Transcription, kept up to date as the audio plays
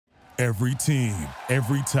Every team,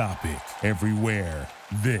 every topic, everywhere.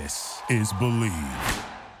 This is Believe.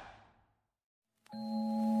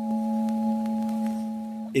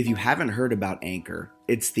 If you haven't heard about Anchor,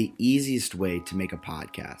 it's the easiest way to make a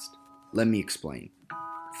podcast. Let me explain.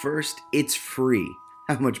 First, it's free.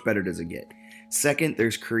 How much better does it get? Second,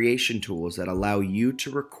 there's creation tools that allow you to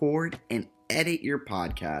record and edit your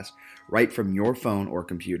podcast right from your phone or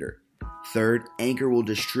computer. Third, Anchor will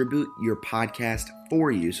distribute your podcast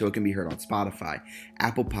for you so it can be heard on Spotify,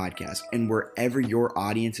 Apple Podcasts, and wherever your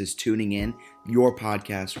audience is tuning in, your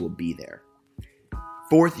podcast will be there.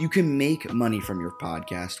 Fourth, you can make money from your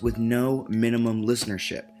podcast with no minimum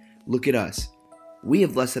listenership. Look at us. We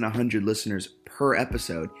have less than 100 listeners per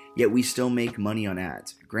episode, yet we still make money on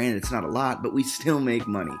ads. Granted, it's not a lot, but we still make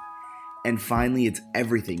money. And finally, it's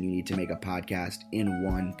everything you need to make a podcast in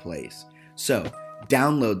one place. So,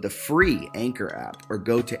 download the free Anchor app or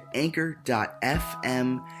go to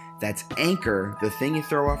anchor.fm. That's Anchor, the thing you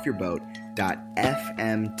throw off your boat,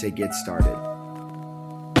 .fm to get started.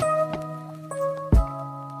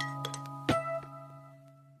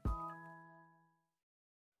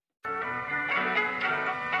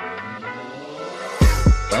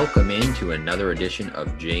 Welcome into another edition of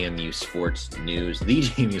JMU Sports News, the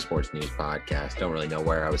JMU Sports News podcast. Don't really know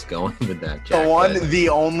where I was going with that, Jack. The one, the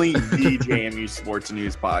only, the JMU Sports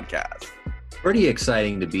News podcast. Pretty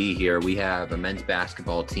exciting to be here. We have a men's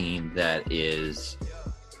basketball team that is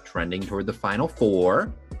trending toward the Final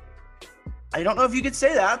Four. I don't know if you could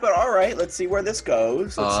say that, but all right, let's see where this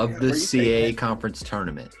goes. Of the CAA conference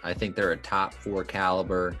tournament. I think they're a top 4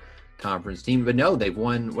 caliber conference team, but no, they've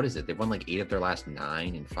won, what is it? They've won like 8 of their last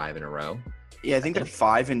 9 and 5 in a row. Yeah, I think they're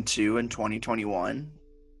 5-2 in 2021.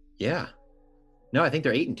 Yeah. No, I think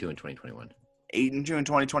they're 8-2 in 2021. 8-2 in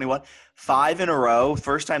 2021. 5 in a row.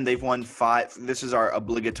 First time they've won 5. This is our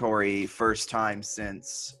obligatory first time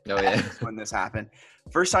since when this happened.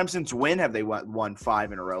 First time since when have they won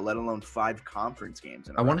 5 in a row, let alone 5 conference games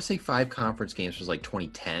in a row? I want to say 5 conference games was like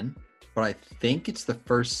 2010, but I think it's the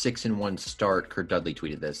first 6-1 start. Kurt Dudley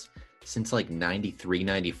tweeted this. Since like 93,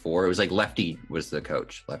 94. It was like Lefty was the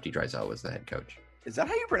coach. Lefty Driesell was the head coach. Is that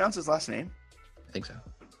how you pronounce his last name? I think so.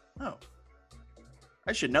 Oh.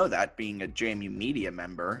 I should know that, being a JMU media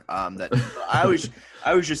member. That I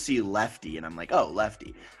always just see Lefty and I'm like, oh,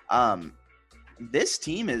 Lefty. This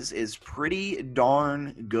team is pretty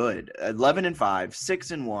darn good. 11-5,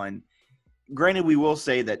 6-1. Granted, we will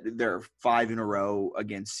say that their 5 in a row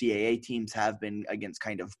against CAA teams have been against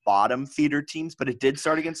kind of bottom feeder teams, but it did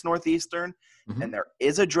start against Northeastern, and there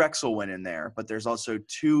is a Drexel win in there, but there's also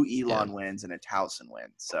 2 Elon wins and a Towson win.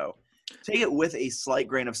 So take it with a slight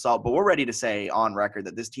grain of salt, but we're ready to say on record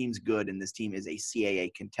that this team's good and this team is a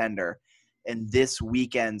CAA contender, and this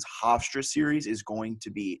weekend's Hofstra series is going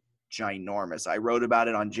to be ginormous. I wrote about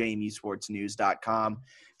it on jmusportsnews.com,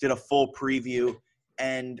 did a full preview,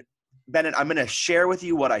 and Bennett, I'm going to share with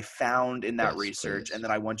you what I found in that research, please. And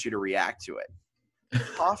then I want you to react to it.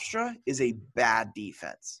 Hofstra is a bad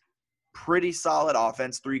defense. Pretty solid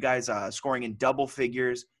offense. 3 guys scoring in double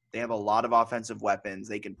figures. They have a lot of offensive weapons.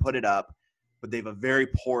 They can put it up, but they have a very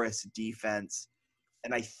porous defense.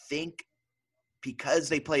 And I think because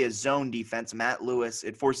they play a zone defense, Matt Lewis,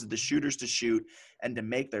 it forces the shooters to shoot and to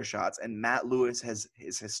make their shots. And Matt Lewis has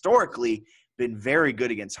historically been very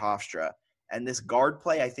good against Hofstra. And this guard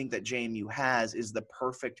play I think that JMU has is the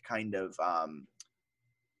perfect kind of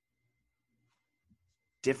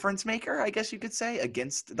difference maker, I guess you could say,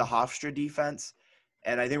 against the Hofstra defense.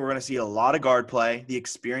 And I think we're going to see a lot of guard play. The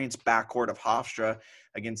experienced backcourt of Hofstra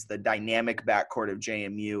against the dynamic backcourt of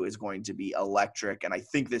JMU is going to be electric. And I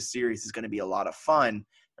think this series is going to be a lot of fun.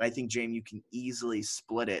 And I think JMU can easily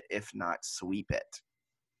split it, if not sweep it.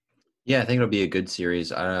 Yeah, I think it'll be a good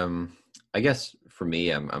series. I guess for me,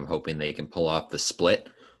 I'm hoping they can pull off the split.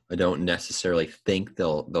 I don't necessarily think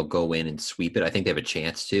they'll go in and sweep it. I think they have a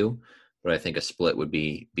chance to, but I think a split would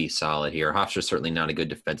be solid here. Hofstra's certainly not a good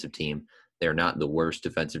defensive team. They're not the worst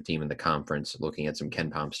defensive team in the conference. Looking at some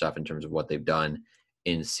KenPom stuff in terms of what they've done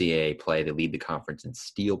in CAA play, they lead the conference in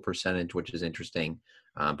steal percentage, which is interesting.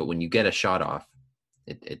 But when you get a shot off,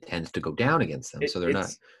 it tends to go down against them. So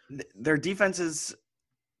their defense is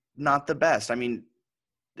not the best. I mean,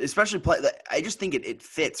 especially I just think it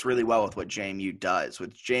fits really well with what JMU does.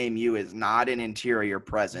 With JMU is not an interior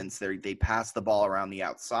presence. They pass the ball around the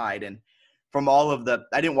outside. And from all of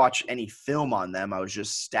I didn't watch any film on them. I was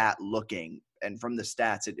just stat looking. And from the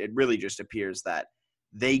stats, it really just appears that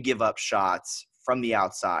they give up shots from the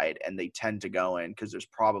outside and they tend to go in because there's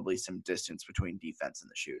probably some distance between defense and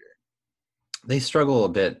the shooter. They struggle a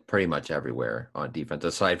bit pretty much everywhere on defense,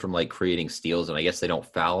 aside from like creating steals. And I guess they don't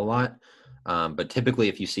foul a lot. But typically,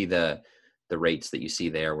 if you see the rates that you see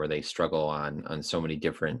there where they struggle on so many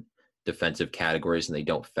different defensive categories and they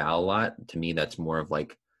don't foul a lot, to me, that's more of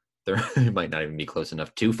like it might not even be close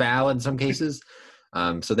enough to foul in some cases.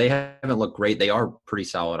 So they haven't looked great. They are pretty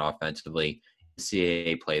solid offensively.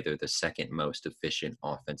 CAA play, they're the second most efficient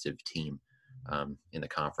offensive team in the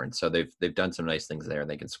conference. So they've done some nice things there.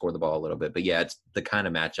 They can score the ball a little bit. But yeah, it's the kind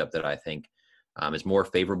of matchup that I think is more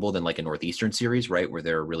favorable than like a Northeastern series, right, where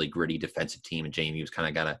they're a really gritty defensive team and JMU's kind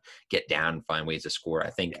of got to get down and find ways to score. I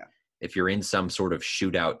think if you're in some sort of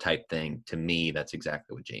shootout type thing, to me, that's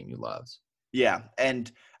exactly what JMU loves. Yeah,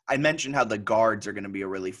 and I mentioned how the guards are going to be a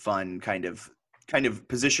really fun kind of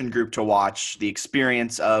position group to watch. The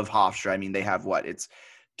experience of Hofstra. I mean, they have it's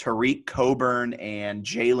Tariq Coburn and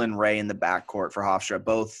Jalen Ray in the backcourt for Hofstra.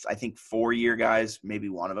 Both, I think, 4-year guys. Maybe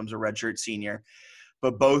one of them's a redshirt senior,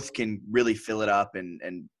 but both can really fill it up and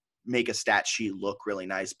make a stat sheet look really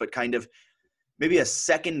nice. But kind of maybe a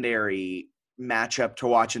secondary matchup to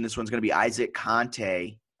watch in this one's going to be Isaac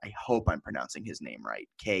Conte. I hope I'm pronouncing his name right.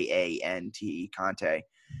 Kante Conte.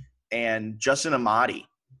 And Justin Amati.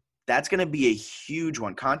 That's going to be a huge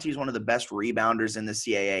one. Conte is one of the best rebounders in the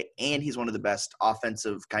CAA, and he's one of the best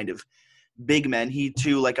offensive kind of big men. He,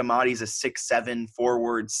 too, like Amati's a 6'7",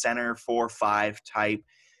 forward, center, 4'5" type.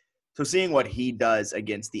 So seeing what he does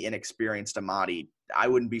against the inexperienced Amati, I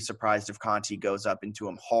wouldn't be surprised if Conte goes up into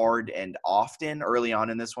him hard and often early on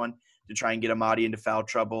in this one to try and get Amati into foul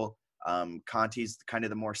trouble. Conte's kind of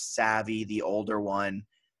the more savvy, the older one.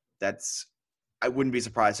 I wouldn't be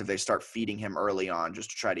surprised if they start feeding him early on just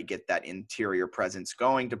to try to get that interior presence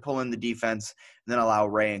going, to pull in the defense, and then allow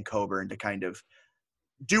Ray and Coburn to kind of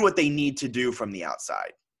do what they need to do from the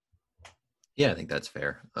outside. Yeah, I think that's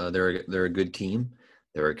fair. They're a good team.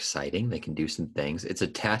 They're exciting. They can do some things. It's a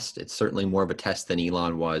test. It's certainly more of a test than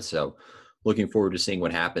Elon was. So looking forward to seeing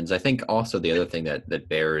what happens. I think also the other thing that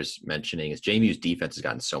bears mentioning is JMU's defense has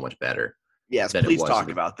gotten so much better. Yes, please talk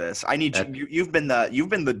about this. I need you've been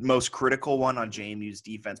the most critical one on JMU's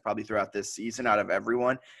defense probably throughout this season out of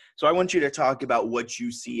everyone. So I want you to talk about what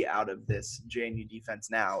you see out of this JMU defense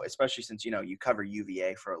now, especially since you cover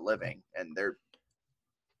UVA for a living and their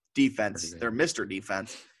defense, they're Mr.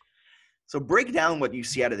 Defense. So break down what you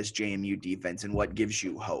see out of this JMU defense and what gives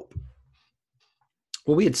you hope.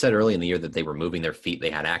 Well, we had said early in the year that they were moving their feet. They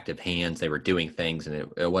had active hands. They were doing things,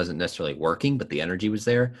 and it wasn't necessarily working, but the energy was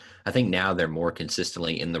there. I think now they're more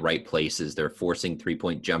consistently in the right places. They're forcing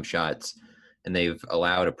three-point jump shots, and they've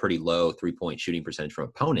allowed a pretty low three-point shooting percentage from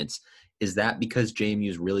opponents. Is that because JMU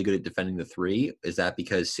is really good at defending the three? Is that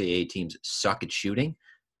because CAA teams suck at shooting?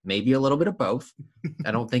 Maybe a little bit of both.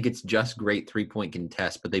 I don't think it's just great three-point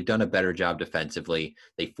contest, but they've done a better job defensively.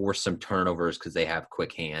 They force some turnovers because they have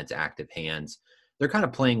quick hands, active hands. They're kind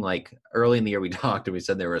of playing like early in the year we talked and we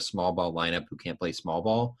said they were a small ball lineup who can't play small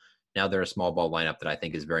ball. Now they're a small ball lineup that I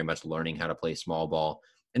think is very much learning how to play small ball.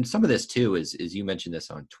 And some of this too is you mentioned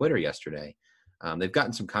this on Twitter yesterday. They've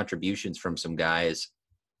gotten some contributions from some guys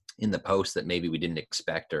in the post that maybe we didn't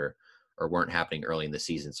expect or weren't happening early in the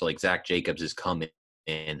season. So like Zach Jacobs has come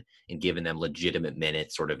in and given them legitimate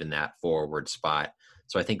minutes sort of in that forward spot.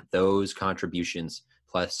 So I think those contributions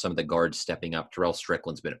plus some of the guards stepping up, Terrell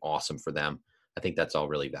Strickland's been awesome for them. I think that's all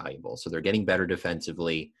really valuable. So they're getting better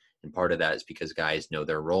defensively, and part of that is because guys know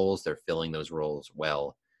their roles. They're filling those roles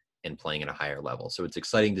well and playing at a higher level. So it's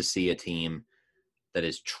exciting to see a team that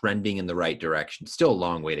is trending in the right direction. Still a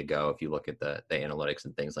long way to go if you look at the analytics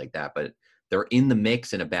and things like that, but they're in the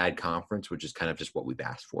mix in a bad conference, which is kind of just what we've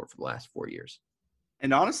asked for the last 4 years.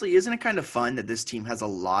 And honestly, isn't it kind of fun that this team has a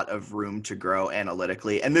lot of room to grow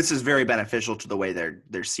analytically? And this is very beneficial to the way their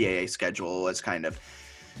CAA schedule is kind of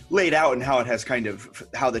laid out and how it has kind of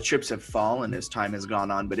how the chips have fallen as time has gone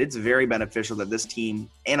on. But it's very beneficial that this team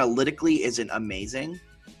analytically isn't amazing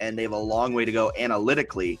and they have a long way to go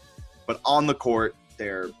analytically, but on the court,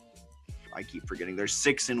 I keep forgetting, they're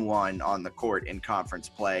 6-1 on the court in conference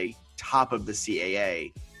play, top of the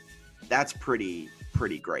CAA. That's pretty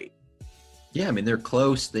great. Yeah, I mean, they're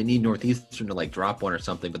close. They need Northeastern to like drop one or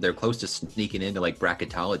something, but they're close to sneaking into like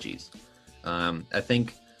bracketologies. I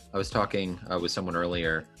think I was talking with someone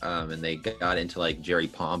earlier, and they got into like Jerry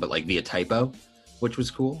Palm, but like via typo, which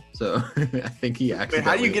was cool. So I think he accidentally. Wait,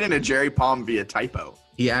 how do you get into Jerry Palm via typo?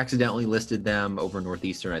 He accidentally listed them over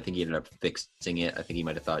Northeastern. I think he ended up fixing it. I think he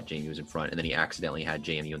might have thought JMU was in front, and then he accidentally had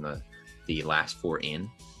JMU in the last 4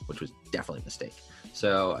 in, which was definitely a mistake.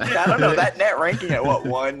 So yeah, I don't know, that net ranking at what,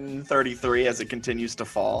 133 as it continues to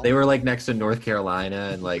fall. They were like next to North Carolina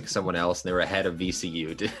and like someone else, and they were ahead of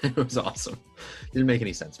VCU. It was awesome. Didn't make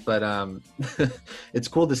any sense, but it's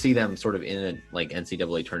cool to see them sort of in a like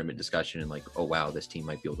NCAA tournament discussion and like, oh wow, this team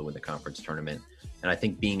might be able to win the conference tournament. And I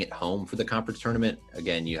think being at home for the conference tournament,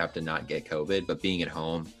 again, you have to not get COVID, but being at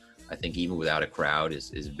home, I think even without a crowd is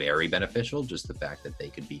very beneficial. Just the fact that they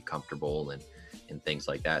could be comfortable and things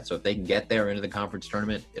like that. So if they can get there into the conference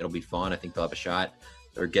tournament, it'll be fun. I think they'll have a shot.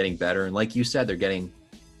 They're getting better. And like you said, they're getting,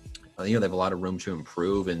 they have a lot of room to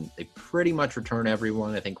improve, and they pretty much return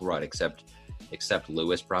everyone. I think except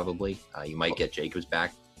Lewis probably. You might get Jacobs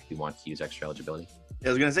back if he wants to use extra eligibility. I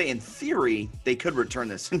was going to say, in theory, they could return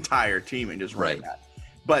this entire team and just run that.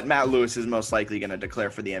 But Matt Lewis is most likely going to declare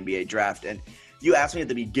for the NBA draft. And you asked me at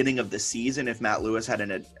the beginning of the season if Matt Lewis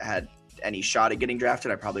had any shot at getting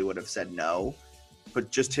drafted, I probably would have said no. But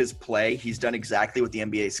just his play, he's done exactly what the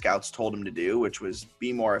NBA scouts told him to do, which was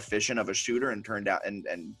be more efficient of a shooter and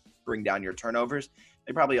and bring down your turnovers.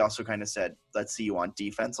 They probably also kind of said, let's see you on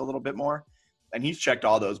defense a little bit more. And he's checked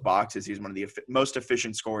all those boxes. He's one of the most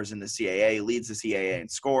efficient scorers in the CAA, leads the CAA in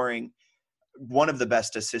scoring, one of the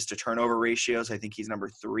best assist to turnover ratios. I think he's number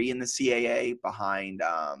 3 in the CAA behind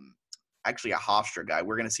actually a Hofstra guy.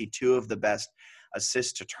 We're going to see 2 of the best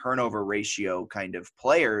assist to turnover ratio kind of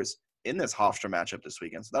players in this Hofstra matchup this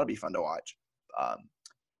weekend. So that'll be fun to watch.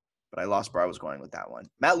 But I lost where I was going with that one.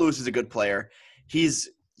 Matt Lewis is a good player.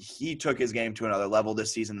 He took his game to another level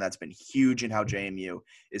this season. That's been huge in how JMU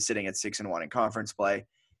is sitting at 6-1 in conference play.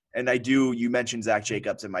 And you mentioned Zach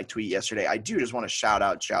Jacobs in my tweet yesterday. I do just want to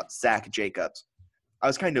shout Zach Jacobs. I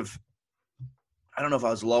was I don't know if I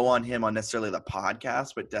was low on him on necessarily the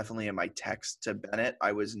podcast, but definitely in my text to Bennett,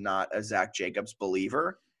 I was not a Zach Jacobs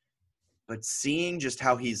believer. But seeing just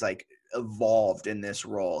how he's like evolved in this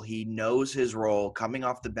role, he knows his role, coming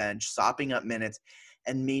off the bench, sopping up minutes,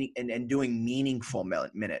 and doing meaningful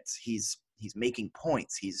minutes. He's making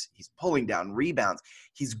points. He's pulling down rebounds.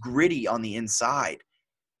 He's gritty on the inside.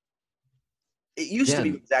 It used to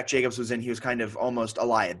be when Zach Jacobs was in, he was kind of almost a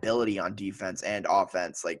liability on defense and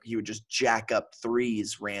offense. Like he would just jack up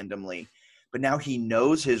threes randomly. But now he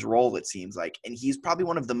knows his role, it seems like, and he's probably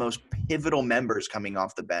one of the most pivotal members coming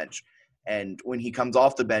off the bench. And when he comes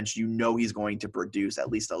off the bench, he's going to produce at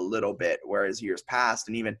least a little bit, whereas years past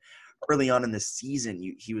and even early on in the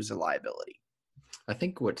season, he was a liability. I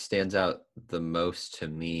think what stands out the most to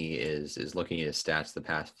me is looking at his stats the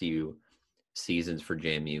past few seasons for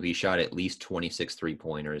JMU. He shot at least 26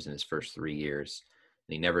 3-pointers in his first 3 years,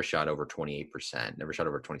 and he never shot over 28%, never shot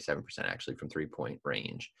over 27% actually from 3-point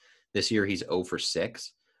range. This year he's 0 for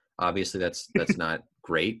 6. Obviously that's not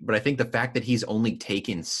great, but I think the fact that he's only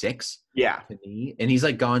taken 6, to me, and he's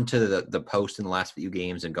like gone to the post in the last few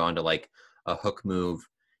games and gone to like a hook move,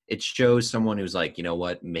 it shows someone who's like, you know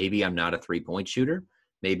what, maybe I'm not a 3-point shooter.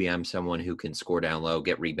 Maybe I'm someone who can score down low,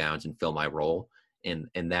 get rebounds, and fill my role.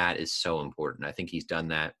 And that is so important. I think he's done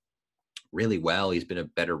that really well. He's been a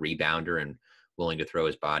better rebounder and willing to throw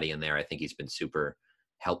his body in there. I think he's been super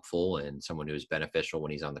helpful and someone who is beneficial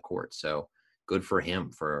when he's on the court. So good for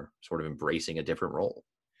him for sort of embracing a different role.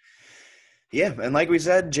 Yeah, and like we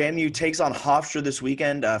said, JMU takes on Hofstra this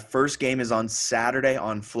weekend. First game is on Saturday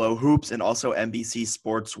on Flow Hoops and also NBC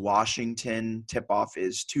Sports Washington. Tip-off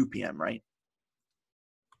is 2 p.m., right?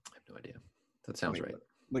 I have no idea. That sounds right.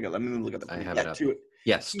 Let me look at the. I have it up.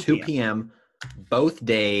 Yes, 2 p.m. both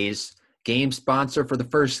days. Game sponsor for the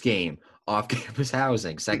first game, off-campus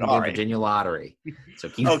housing. Second game, Virginia Lottery. So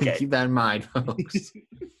keep that in mind, folks.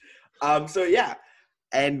 So yeah,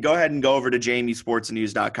 and go ahead and go over to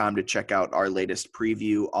JMUSportsNews.com to check out our latest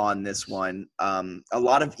preview on this one. A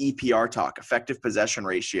lot of EPR talk, effective possession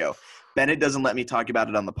ratio. Bennett doesn't let me talk about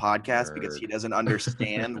it on the podcast because he doesn't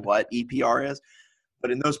understand what EPR is. But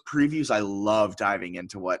in those previews, I love diving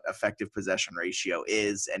into what effective possession ratio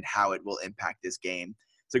is and how it will impact this game.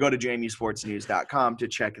 So go to JMUSportsNews.com to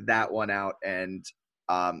check that one out. And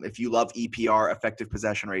if you love EPR, effective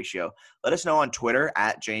possession ratio, let us know on Twitter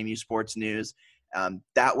at JMU Sports News.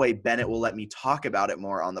 That way, Bennett will let me talk about it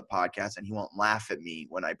more on the podcast, and he won't laugh at me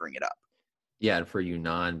when I bring it up. Yeah, and for you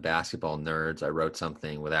non-basketball nerds, I wrote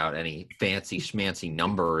something without any fancy schmancy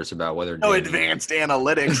numbers about whether advanced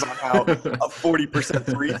analytics on how a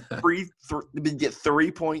 40% get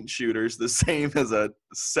 3-point shooters the same as a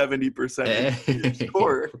 70%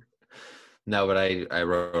 score. No, but I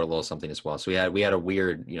wrote a little something as well. So we had a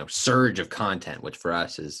weird, surge of content, which for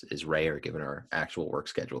us is rare given our actual work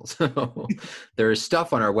schedule. So there is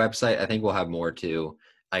stuff on our website. I think we'll have more too.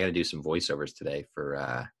 I got to do some voiceovers today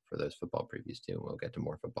for those football previews too. We'll get to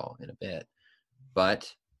more football in a bit.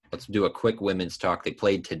 But let's do a quick women's talk. They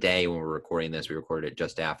played today when we're recording this. We recorded it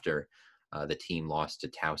just after the team lost to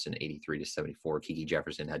Towson 83-74. Kiki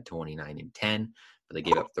Jefferson had 29 and 10, but they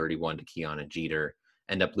gave up 31 to Kiana Jeter.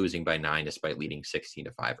 End up losing by 9 despite leading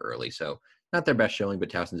 16-5 early. So not their best showing, but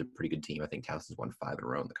Towson's a pretty good team. I think Towson's won 5 in a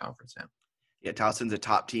row in the conference now. Yeah, Towson's a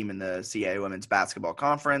top team in the CAA Women's Basketball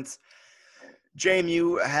Conference.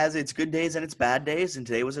 JMU has its good days and its bad days, and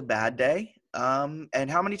today was a bad day.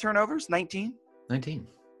 And how many turnovers? 19? 19.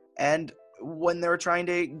 And when they were trying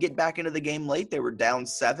to get back into the game late, they were down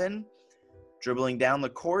 7, dribbling down the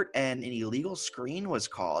court, and an illegal screen was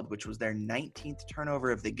called, which was their 19th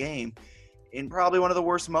turnover of the game in probably one of the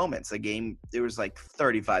worst moments. The game, there was like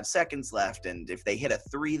 35 seconds left, and if they hit a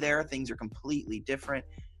 3 there, things are completely different.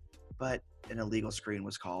 But an illegal screen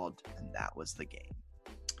was called, and that was the game.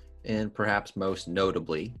 And perhaps most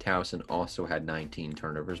notably, Towson also had 19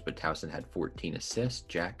 turnovers, but Towson had 14 assists.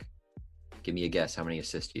 Jack, give me a guess. How many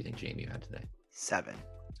assists do you think JMU had today? 7.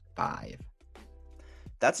 5.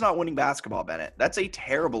 That's not winning basketball, Bennett. That's a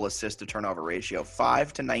terrible assist to turnover ratio.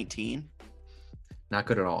 5 to 19. Not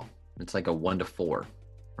good at all. It's like a 1 to 4,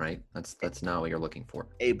 right? That's not what you're looking for.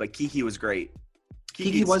 Hey, but Kiki was great.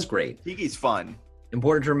 Kiki was great. Kiki's fun.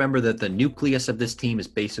 Important to remember that the nucleus of this team is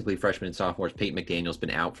basically freshmen and sophomores. Peyton McDaniel's been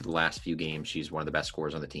out for the last few games. She's one of the best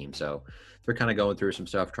scorers on the team. So they're kind of going through some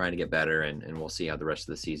stuff, trying to get better, and we'll see how the rest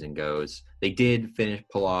of the season goes. They did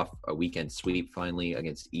pull off a weekend sweep finally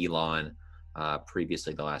against Elon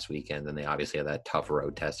previously the last weekend. Then they obviously had that tough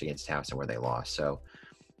road test against Towson where they lost. So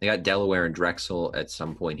they got Delaware and Drexel at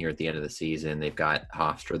some point here at the end of the season. They've got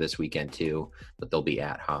Hofstra this weekend too, but they'll be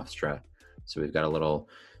at Hofstra. So we've got a little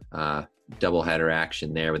doubleheader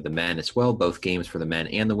action there with the men as well. Both games for the men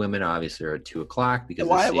and the women obviously are at 2:00 because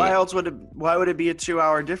why would it be a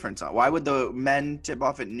 2-hour difference? Why would the men tip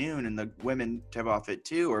off at noon and the women tip off at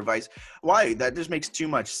 2 or vice? Why? That just makes too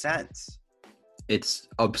much sense. It's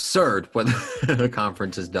absurd what the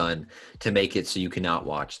conference has done to make it so you cannot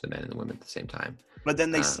watch the men and the women at the same time. But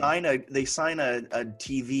then they sign a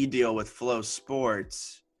TV deal with Flow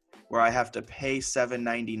Sports where I have to pay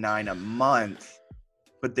 $7.99 a month,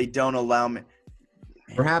 but they don't allow me.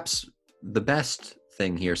 Perhaps the best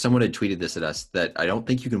thing here, someone had tweeted this at us, that I don't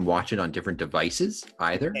think you can watch it on different devices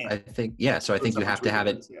either. I think you have to have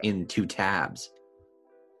it in 2 tabs,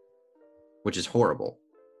 which is horrible.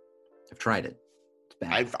 I've tried it. It's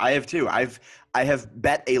bad. I have too. I have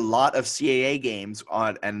bet a lot of CAA games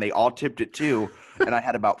on, and they all tipped it too. And I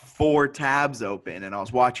had about 4 tabs open, and I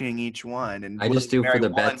was watching each one. And I just do for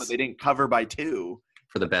the bets, but they didn't cover by 2.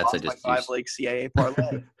 For the bets, I just 5 leg CAA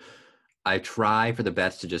parlay. I try for the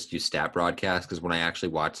bets to just use stat broadcast, because when I actually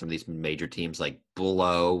watch some of these major teams like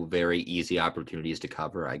blow very easy opportunities to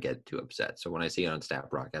cover, I get too upset. So when I see it on stat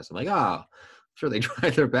broadcast, I'm like, I'm sure they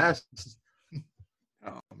tried their best.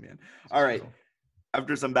 Oh man! All right.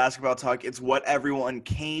 After some basketball talk, it's what everyone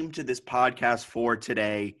came to this podcast for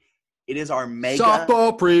today. It is our mega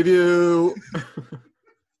softball preview.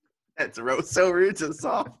 That's so rude to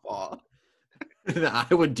softball. I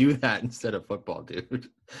would do that instead of football, dude.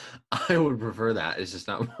 I would prefer that. It's just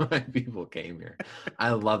not why people came here. I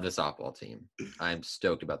love the softball team. I'm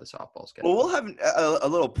stoked about the softball schedule. Well, we'll have a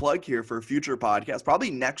little plug here for future podcasts. Probably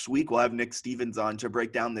next week we'll have Nick Stevens on to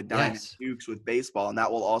break down the Diamond Dukes with baseball, and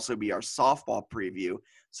that will also be our softball preview.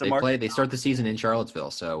 So they start the season in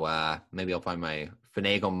Charlottesville, so maybe I'll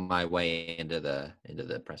finagle my way into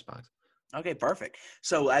the press box. Okay, perfect.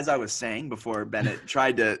 So as I was saying before Bennett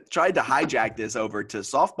tried to hijack this over to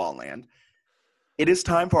softball land, it is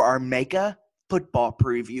time for our mega football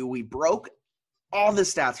preview. We broke all the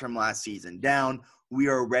stats from last season down. We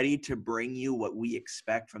are ready to bring you what we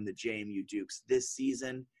expect from the JMU Dukes this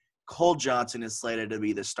season. Cole Johnson is slated to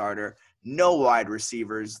be the starter. No wide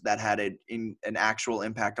receivers that had an actual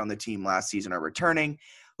impact on the team last season are returning.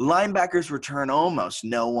 Linebackers return almost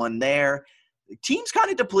no one there. The team's kind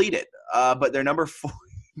of depleted, but they're number 4.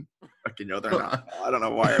 Okay, no, they're not. I don't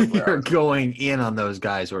know why. You're going in on those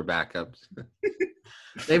guys who are backups.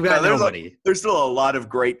 They've got nobody. There's still a lot of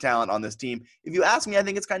great talent on this team. If you ask me, I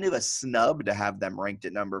think it's kind of a snub to have them ranked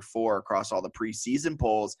at number 4 across all the preseason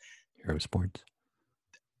polls. Hero Sports.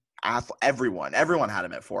 Everyone had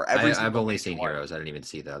them at 4. I've only seen Heroes. I didn't even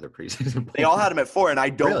see the other preseason polls. They all had them at 4, and I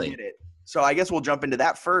don't get it. So I guess we'll jump into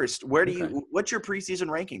that first. What's your preseason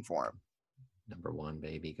ranking for them? Number 1,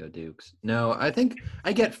 baby, go Dukes. No, I think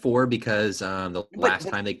I get 4 because last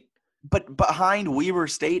time they. But behind Weber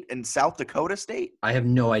State and South Dakota State? I have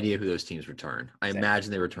no idea who those teams return. I imagine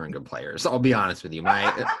they return good players. I'll be honest with you.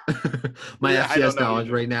 My FCS knowledge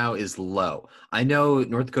right now is low. I know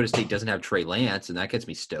North Dakota State doesn't have Trey Lance, and that gets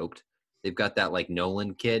me stoked. They've got that like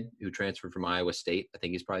Nolan kid who transferred from Iowa State. I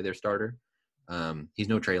think he's probably their starter. He's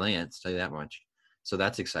no Trey Lance, tell you that much. So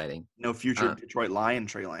that's exciting. No future Detroit Lion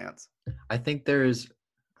Trey Lance. I think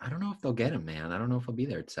I don't know if they'll get him, man. I don't know if he'll be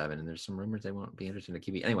there at 7. And there's some rumors they won't be interested in a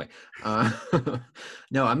QB. Anyway,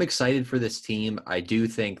 no, I'm excited for this team. I do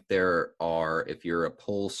think there are, if you're a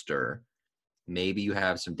pollster, maybe you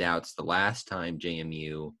have some doubts. The last time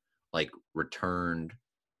JMU like returned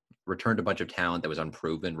a bunch of talent that was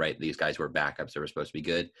unproven, right? These guys were backups. They were supposed to be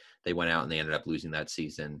good. They went out and they ended up losing that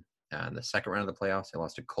season. In the second round of the playoffs, they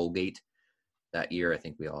lost to Colgate that year. I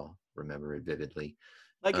think we all remember it vividly.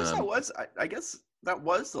 I guess that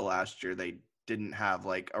was the last year they didn't have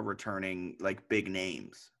like a returning like big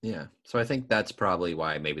names. Yeah. So I think that's probably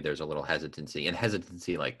why maybe there's a little hesitancy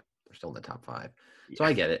like they're still in the top 5. Yeah. So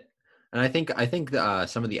I get it. And I think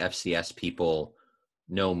some of the FCS people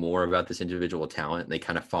know more about this individual talent. They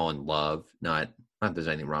kind of fall in love, not that there's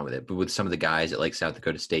anything wrong with it, but with some of the guys at like South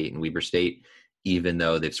Dakota State and Weber State, even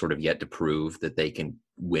though they've sort of yet to prove that they can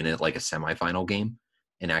win it like a semifinal game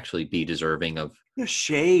and actually be deserving of the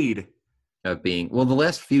shade of being, well, the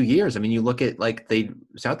last few years, I mean, you look at like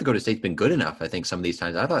South Dakota State's been good enough. I think some of these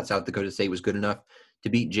times I thought South Dakota State was good enough to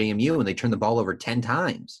beat JMU and they turned the ball over 10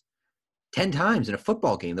 times in a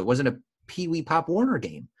football game that wasn't a Pee Wee Pop Warner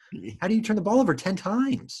game. How do you turn the ball over 10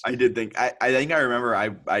 times? I did think, I think I remember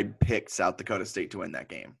I picked South Dakota State to win that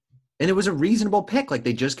game. And it was a reasonable pick. Like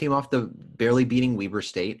they just came off the barely beating Weber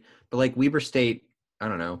State, but like Weber State, I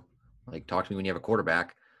don't know, like talk to me when you have a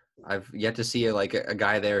quarterback. I've yet to see a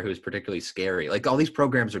guy there who's particularly scary. Like all these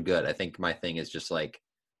programs are good. I think my thing is just like,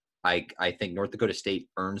 I think North Dakota State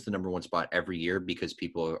earns the number 1 spot every year because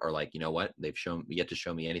people are like, you know what? They've yet to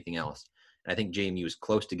show me anything else. And I think JMU is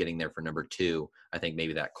close to getting there for number 2. I think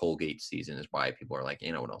maybe that Colgate season is why people are like,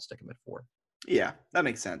 you know what, I'll stick them at 4. Yeah, that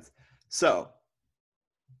makes sense. So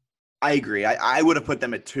I agree. I would have put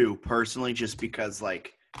them at 2 personally, just because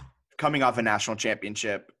like coming off a national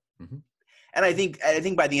championship. Mm-hmm. And I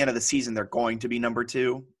think by the end of the season, they're going to be number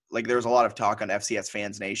 2. Like there was a lot of talk on FCS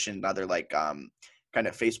Fans Nation and other like kind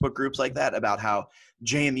of Facebook groups like that about how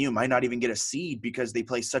JMU might not even get a seed because they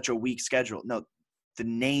play such a weak schedule. No, the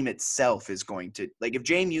name itself is going to, like if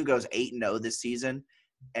JMU goes 8-0 this season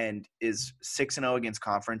and is 6-0 against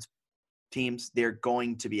conference teams, they're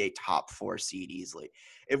going to be a top 4 seed easily.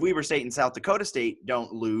 If Weber State and South Dakota State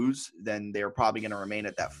don't lose, then they're probably going to remain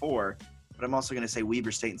at that 4. But I'm also going to say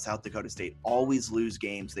Weber State and South Dakota State always lose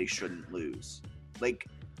games they shouldn't lose.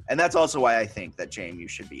 And that's also why I think that JMU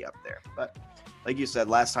should be up there. But like you said,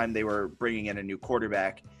 last time they were bringing in a new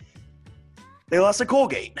quarterback, they lost to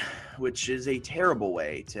Colgate, which is a terrible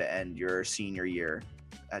way to end your senior year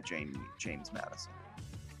at James Madison.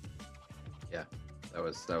 Yeah, that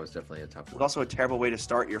was definitely a tough one. It was also a terrible way to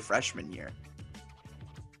start your freshman year.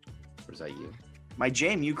 Or is that you? My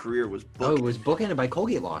JMU career was bookended. Oh, it was bookended by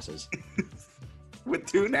Colgate losses. With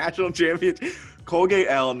 2 national championships. Colgate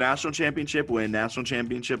L, national championship win, national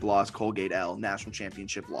championship loss. Colgate L, national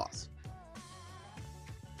championship loss.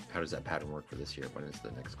 How does that pattern work for this year? When is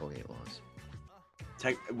the next Colgate loss?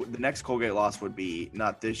 The next Colgate loss would be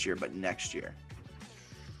not this year, but next year.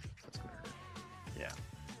 That's going to hurt. Yeah.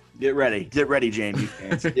 Get ready, JMU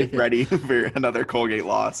fans. Get ready for another Colgate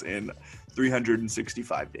loss in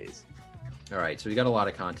 365 days. All right, so we got a lot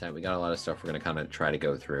of content. We got a lot of stuff we're going to kind of try to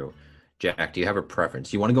go through. Jack, do you have a preference?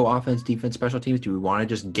 Do you want to go offense, defense, special teams? Do we want to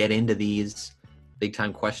just get into these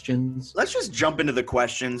big-time questions? Let's just jump into the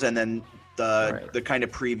questions, and then the kind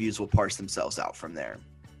of previews will parse themselves out from there.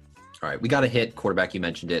 All right, we got to hit quarterback. You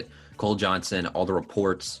mentioned it. Cole Johnson, all the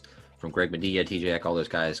reports from Greg Medea, TJ Eck, all those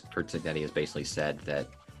guys. Kurt Cignetti has basically said that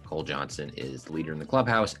Cole Johnson is the leader in the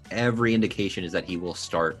clubhouse. Every indication is that he will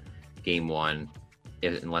start game 1.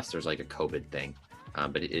 Unless there's like a COVID thing.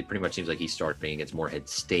 But it pretty much seems like he's starting against Morehead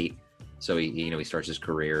State. So he starts his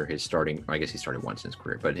career, I guess he started once in his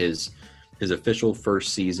career, but his official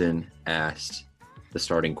first season as the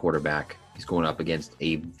starting quarterback, he's going up against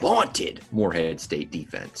a vaunted Morehead State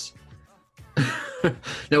defense.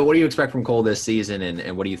 Now, what do you expect from Cole this season,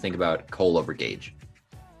 and what do you think about Cole over Gage?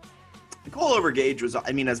 Cole over Gage was,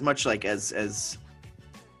 I mean, as much as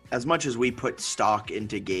much as we put stock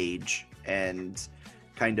into Gage and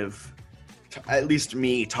kind of, at least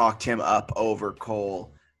me, talked him up over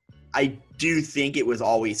Cole, I do think it was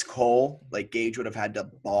always Cole. Like Gage would have had to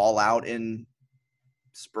ball out in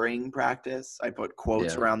spring practice. I put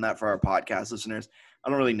quotes around that for our podcast listeners. I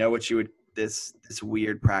don't really know what you would this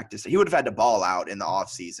weird practice. He would have had to ball out in the off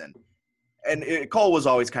season. And Cole was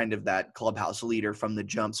always kind of that clubhouse leader from the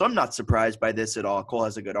jump. So I'm not surprised by this at all. Cole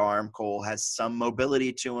has a good arm. Cole has some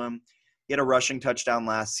mobility to him. He had a rushing touchdown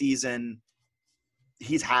last season.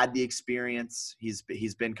 he's had the experience. He's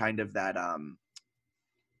been kind of that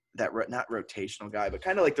not rotational guy, but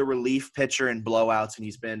kind of like the relief pitcher in blowouts, and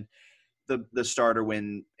he's been the starter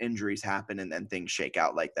when injuries happen and then things shake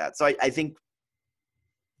out like that. So I think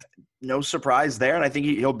no surprise there, and I think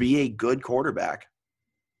he'll be a good quarterback.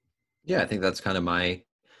 Yeah, I think that's kind of my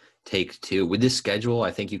take too. With this schedule,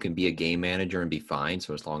 I think you can be a game manager and be fine.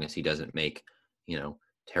 So as long as he doesn't make,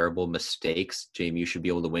 terrible mistakes, JMU should be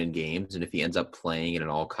able to win games. And if he ends up playing at an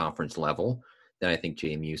all-conference level, then I think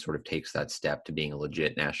JMU sort of takes that step to being a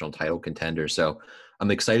legit national title contender. So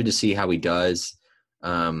I'm excited to see how he does.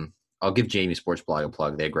 I'll give JMU Sports Blog a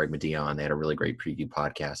plug. They had Greg Medea on. They had a really great preview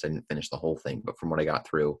podcast. I didn't finish the whole thing, but from what I got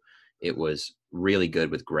through, it was really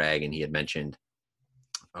good with Greg. And he had mentioned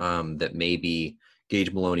that maybe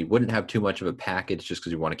Gage Maloney wouldn't have too much of a package just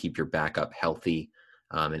because you want to keep your backup healthy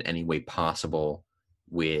in any way possible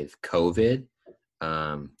with COVID.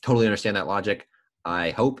 Totally understand that logic.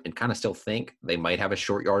 I hope and kind of still think they might have a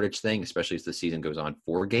short yardage thing, especially as the season goes on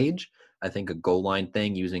for Gage. I think a goal line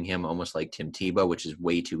thing, using him almost like Tim Tebow, which is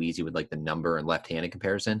way too easy with like the number and left-handed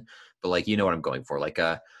comparison. But like, you know what I'm going for, like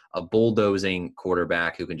a bulldozing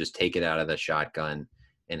quarterback who can just take it out of the shotgun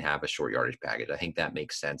and have a short yardage package. I think that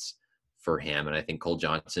makes sense for him. And I think Cole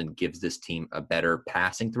Johnson gives this team a better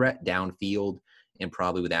passing threat downfield and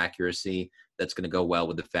probably with accuracy. That's going to go well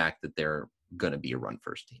with the fact that they're going to be a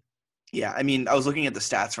run-first team. Yeah, I mean, I was looking at the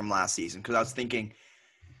stats from last season because I was thinking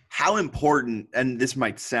how important, and this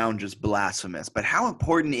might sound just blasphemous, but how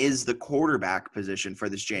important is the quarterback position for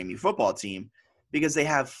this JMU football team? Because they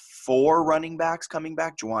have 4 running backs coming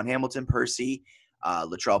back: Juwan Hamilton, Percy,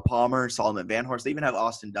 Latrell Palmer, Solomon Van Horst. They even have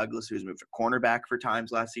Austin Douglas, who's moved to cornerback for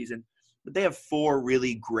times last season. But they have 4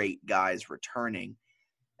 really great guys returning.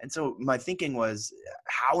 And so my thinking was,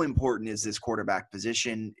 how important is this quarterback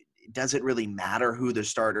position? Does it really matter who the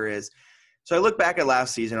starter is? So I look back at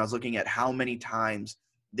last season. I was looking at how many times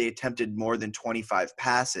they attempted more than 25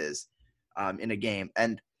 passes in a game.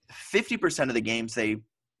 And 50% of the games they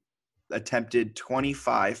attempted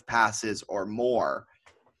 25 passes or more,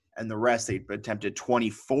 and the rest they attempted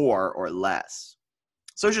 24 or less.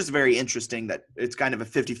 So it's just very interesting that it's kind of a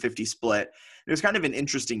 50-50 split. There's kind of an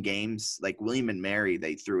interesting games, like William and Mary,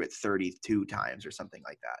 they threw it 32 times or something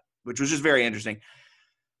like that, which was just very interesting.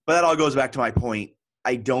 But that all goes back to my point.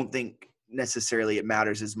 I don't think necessarily it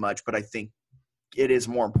matters as much, but I think it is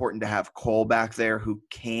more important to have Cole back there who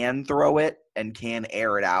can throw it and can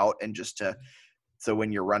air it out, and so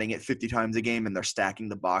when you're running it 50 times a game and they're stacking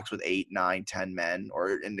the box with 8, 9, 10 men,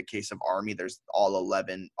 or in the case of Army, there's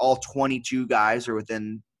all 22 guys are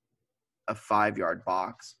within a 5-yard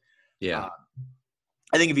box. Yeah.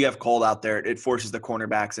 I think if you have Cole out there, it forces the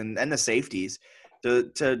cornerbacks and the safeties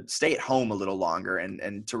to stay at home a little longer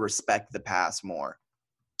and to respect the pass more.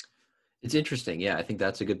 It's interesting. Yeah, I think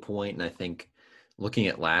that's a good point. And I think looking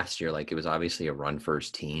at last year, like, it was obviously a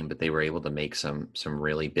run-first team, but they were able to make some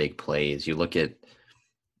really big plays. You look at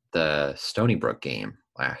the Stony Brook game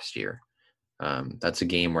last year. That's a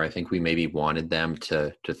game where I think we maybe wanted them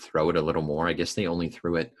to throw it a little more. I guess they only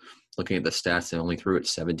threw it, looking at the stats, they only threw it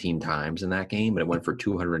 17 times in that game, but it went for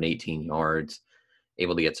 218 yards,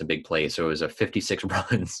 able to get some big plays. So it was a 56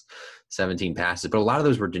 runs, 17 passes. But a lot of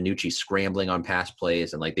those were DiNucci scrambling on pass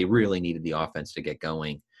plays, and like they really needed the offense to get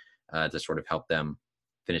going to sort of help them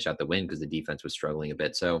finish out the win because the defense was struggling a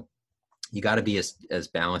bit. So you got to be as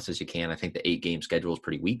balanced as you can. I think the 8-game schedule is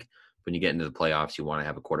pretty weak. When you get into the playoffs, you want to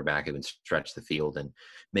have a quarterback who can stretch the field and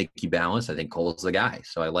make you balanced. I think Cole's the guy.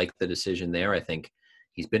 So I like the decision there. I think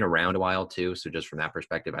he's been around a while too. So just from that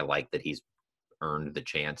perspective, I like that he's earned the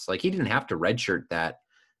chance. Like, he didn't have to redshirt that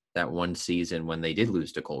one season when they did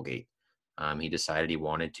lose to Colgate. He decided he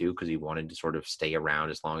wanted to because he wanted to sort of stay around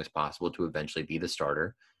as long as possible to eventually be the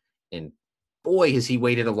starter. And boy, has he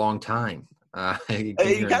waited a long time. You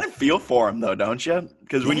kind of feel for him, though, don't you?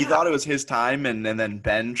 Because when you thought it was his time and then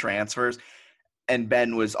Ben transfers, and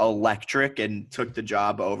Ben was electric and took the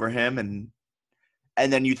job over him, and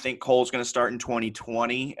then you think Cole's going to start in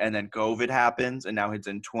 2020, and then COVID happens, and now it's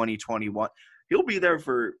in 2021. He'll be there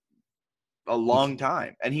for a long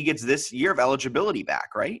time, and he gets this year of eligibility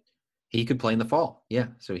back, right? He could play in the fall. Yeah.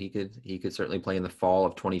 So he could certainly play in the fall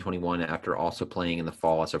of 2021 after also playing in the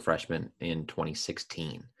fall as a freshman in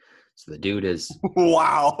 2016. So the dude has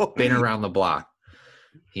been around the block.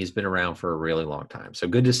 He's been around for a really long time. So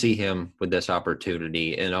good to see him with this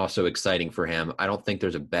opportunity, and also exciting for him. I don't think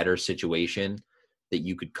there's a better situation that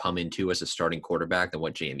you could come into as a starting quarterback than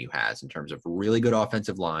what JMU has in terms of really good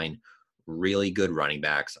offensive line, really good running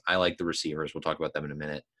backs. I like the receivers. We'll talk about them in a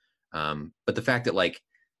minute. But the fact that, like,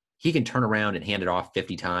 he can turn around and hand it off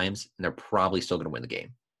 50 times, and they're probably still going to win the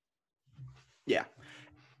game. Yeah.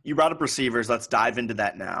 You brought up receivers. Let's dive into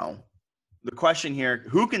that now. The question here,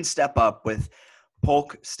 who can step up with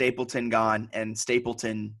Polk, Stapleton gone, and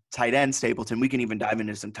Stapleton, tight end Stapleton? We can even dive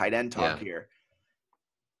into some tight end talk here.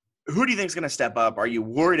 Who do you think is going to step up? Are you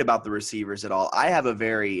worried about the receivers at all? I have a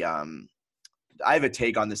very I have a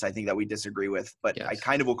take on this I think that we disagree with, but I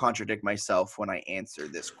kind of will contradict myself when I answer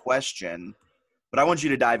this question. But I want you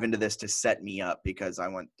to dive into this to set me up because I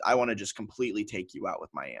want to just completely take you out with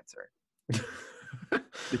my answer.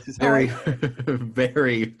 This is very,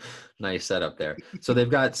 very nice setup there. So they've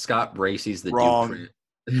got Scott Bracey's the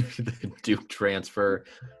Duke transfer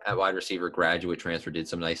at wide receiver, graduate transfer, did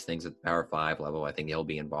some nice things at the Power 5 level. I think he'll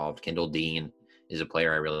be involved. Kendall Dean is a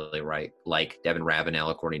player I really like. Devin Ravenel,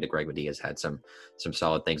 according to Greg Medea, has had some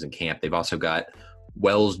solid things in camp. They've also got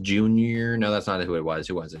Wells Jr. No, that's not who it was.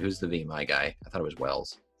 Who was it? Who's the VMI guy? I thought it was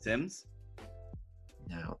Wells. Sims?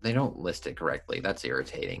 No, they don't list it correctly. That's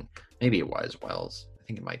irritating. Maybe it was Wells. I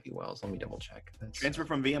think it might be Wells. Let me double check. Transfer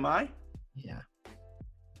from VMI? Yeah.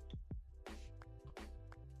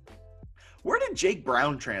 Where did Jake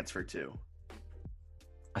Brown transfer to?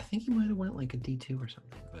 I think he might have went like a D2 or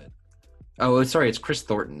something. But sorry, it's Chris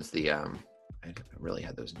Thornton's the I really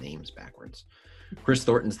had those names backwards. Chris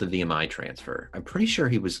Thornton's the VMI transfer. I'm pretty sure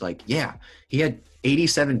he was he had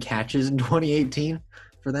 87 catches in 2018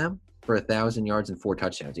 for them for 1,000 yards and 4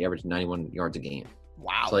 touchdowns. He averaged 91 yards a game.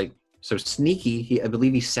 Wow. So sneaky. I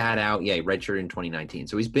believe he sat out. Yeah, he redshirted in 2019.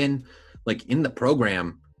 So he's been in the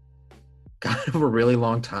program kind of a really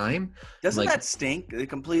long time. Doesn't that stink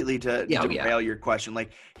completely to derail your question?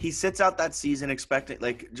 He sits out that season expecting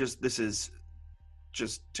this is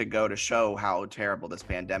just to go to show how terrible this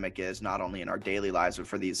pandemic is, not only in our daily lives, but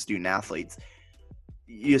for these student athletes.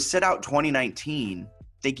 You sit out 2019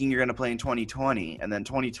 thinking you're going to play in 2020, and then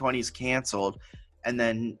 2020 is canceled, and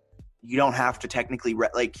then you don't have to technically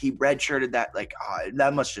he redshirted that.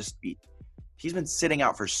 That must just be – he's been sitting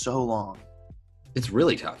out for so long. It's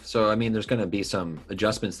really tough. So, I mean, there's going to be some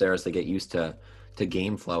adjustments there as they get used to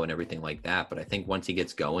game flow and everything like that. But I think once he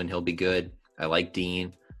gets going, he'll be good. I like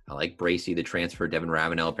Dean. I like Bracey, the transfer. Devin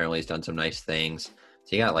Ravenel apparently has done some nice things.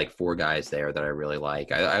 So you got 4 guys there that I really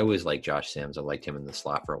like. I always like Josh Sims. I liked him in the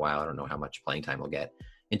slot for a while. I don't know how much playing time he'll get.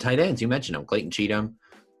 In tight ends, you mentioned him. Clayton Cheatham.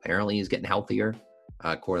 Apparently he's getting healthier.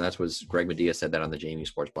 That's what Greg Medea said that on the JMU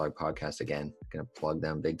Sports Blog podcast. Again, going to plug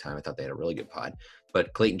them big time. I thought they had a really good pod.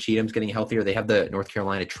 But Clayton Cheatham's getting healthier. They have the North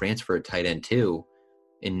Carolina transfer at tight end too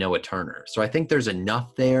in Noah Turner. So I think there's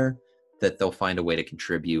enough there that they'll find a way to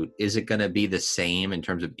contribute. Is it going to be the same in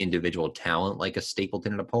terms of individual talent like a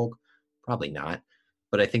Stapleton and a Polk? Probably not.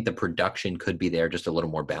 But I think the production could be there, just a little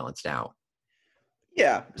more balanced out.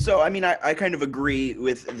 Yeah. So, I mean, I kind of agree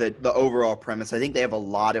with the overall premise. I think they have a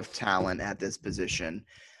lot of talent at this position.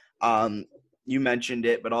 You mentioned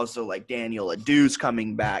it, but also Daniel Adu's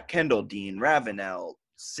coming back, Kendall Dean, Ravenel,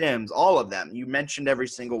 Sims, all of them. You mentioned every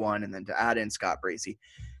single one, and then to add in Scott Bracey.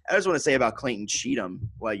 I just want to say about Clayton Cheatham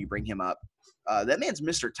while you bring him up. That man's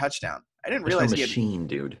Mr. Touchdown. I didn't realize he had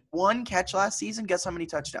dude. 1 catch last season. Guess how many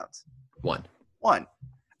touchdowns? 1.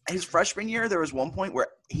 His freshman year, there was one point where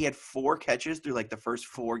he had 4 catches through the first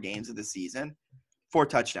 4 games of the season, 4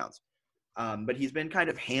 touchdowns. But he's been kind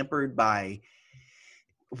of hampered by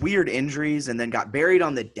weird injuries and then got buried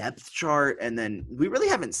on the depth chart. And then we really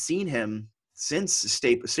haven't seen him since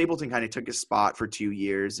Stapleton kind of took his spot for 2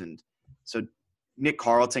 years. And so Nick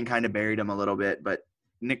Carlton kind of buried him a little bit, but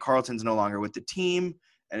Nick Carlton's no longer with the team.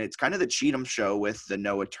 And it's kind of the Cheatham show with the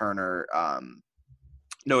Noah Turner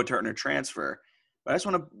transfer. But I just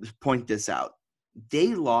want to point this out.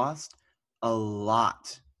 They lost a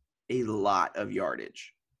lot of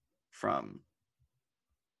yardage from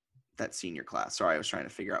that senior class. Sorry, I was trying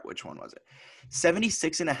to figure out which one was it.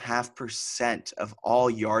 76.5% of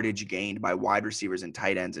all yardage gained by wide receivers and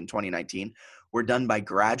tight ends in 2019 were done by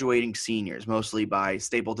graduating seniors, mostly by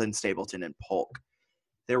Stapleton, and Polk.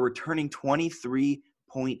 They're returning 23.4.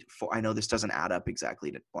 I know this doesn't add up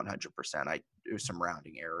exactly to 100%. There's some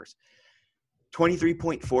rounding errors.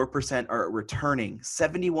 23.4% are returning.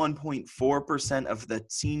 71.4% of the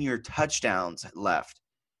senior touchdowns left,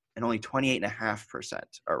 and only 28.5%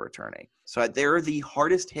 are returning. So they're the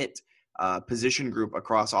hardest hit position group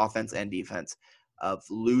across offense and defense of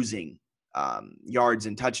losing yards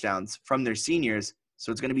and touchdowns from their seniors.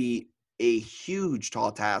 So it's going to be a huge,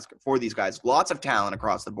 tall task for these guys. Lots of talent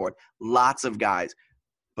across the board, lots of guys,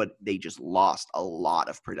 but they just lost a lot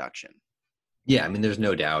of production. Yeah, I mean, there's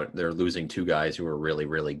no doubt they're losing 2 guys who are really,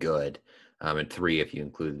 really good, and 3 if you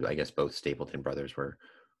include, I guess, both Stapleton brothers were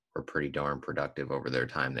were pretty darn productive over their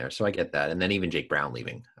time there. So I get that. And then even Jake Brown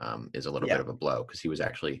leaving is a little bit of a blow because he was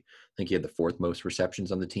actually, I think he had the 4th most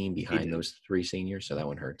receptions on the team behind those 3 seniors. So that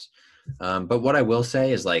one hurts. But what I will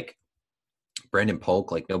say is like Brandon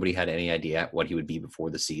Polk, like nobody had any idea what he would be before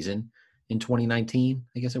the season in 2019.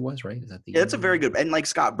 I guess it was, right? Is that the Yeah, that's a very good. And like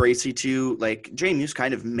Scott Bracey too, like JMU's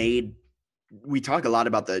kind of made, we talk a lot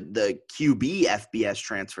about the QB FBS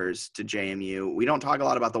transfers to JMU. We don't talk a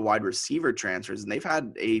lot about the wide receiver transfers, and they've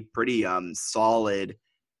had a pretty solid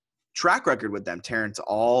track record with them. Terrence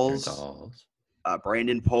Alls,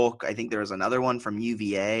 Brandon Polk. I think there was another one from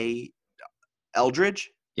UVA,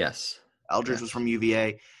 Eldridge. Yes. Eldridge was from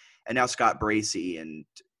UVA, and now Scott Bracey, and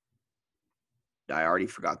I already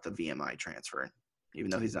forgot the VMI transfer,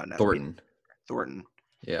 even though he's not an Thornton.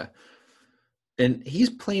 Yeah. And he's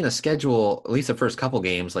playing a schedule, at least the first couple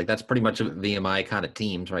games, like that's pretty much a VMI kind of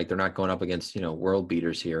teams, right? They're not going up against, world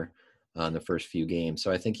beaters here on the first few games.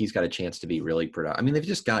 So I think he's got a chance to be really productive. I mean, they've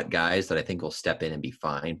just got guys that I think will step in and be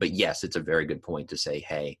fine. But yes, it's a very good point to say,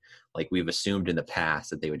 hey, like we've assumed in the past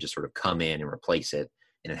that they would just sort of come in and replace it.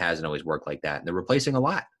 And it hasn't always worked like that. And they're replacing a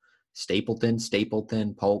lot.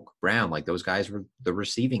 Stapleton, Polk, Brown, like those guys were the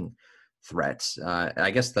receiving threats.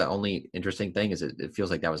 I guess the only interesting thing is it feels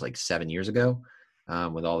like that was like 7 years ago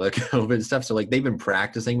with all the COVID stuff. So like they've been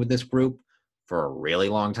practicing with this group for a really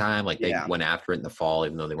long time. Like they went after it in the fall,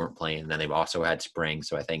 even though they weren't playing. And then they've also had spring.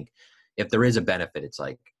 So I think if there is a benefit, it's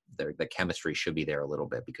like the chemistry should be there a little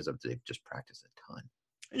bit because they've just practiced a ton.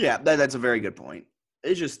 Yeah, that's a very good point.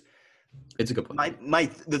 It's a good point.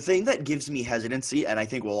 The thing that gives me hesitancy, and I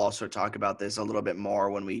think we'll also talk about this a little bit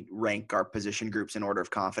more when we rank our position groups in order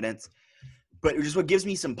of confidence, but just what gives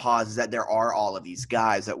me some pause is that there are all of these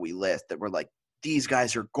guys that we list that we're like, these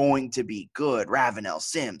guys are going to be good. Ravenel,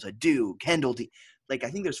 Sims, Adu, Kendall. Like,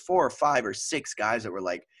 I think there's 4 or 5 or 6 guys that were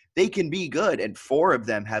like, they can be good. And 4 of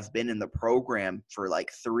them have been in the program for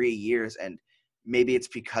like 3 years. And maybe it's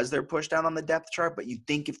because they're pushed down on the depth chart, but you'd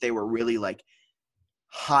think if they were really like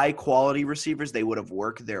high quality receivers, they would have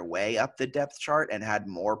worked their way up the depth chart and had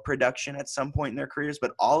more production at some point in their careers.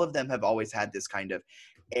 But all of them have always had this kind of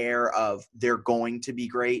air of they're going to be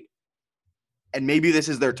great. And maybe this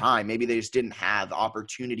is their time. Maybe they just didn't have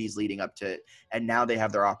opportunities leading up to it. And now they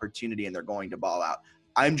have their opportunity and they're going to ball out.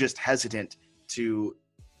 I'm just hesitant to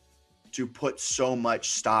put so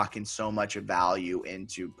much stock and so much value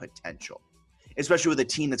into potential, especially with a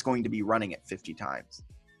team that's going to be running it 50 times.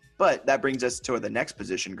 But that brings us to the next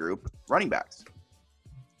position group, running backs.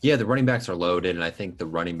 Yeah, the running backs are loaded, and I think the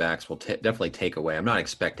running backs will definitely take away. I'm not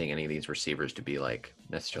expecting any of these receivers to be like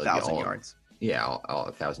necessarily 1,000 yards. Yeah, all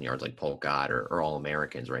 1,000 yards like Polk got or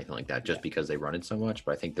All-Americans or anything like that, just because they run it so much.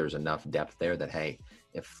 But I think there's enough depth there that, hey,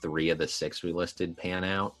 if 3 of the 6 we listed pan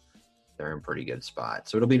out, they're in pretty good spot.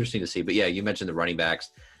 So it'll be interesting to see. But, yeah, you mentioned the running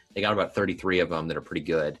backs. They got about 33 of them that are pretty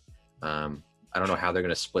good. I don't know how they're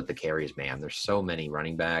going to split the carries, man. There's so many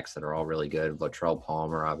running backs that are all really good. Latrell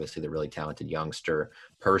Palmer, obviously the really talented youngster.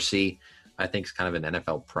 Percy, I think, is kind of an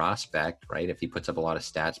NFL prospect, right? If he puts up a lot of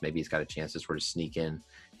stats, maybe he's got a chance to sort of sneak in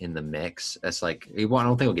the mix. It's like, well, I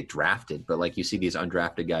don't think he'll get drafted, but like you see these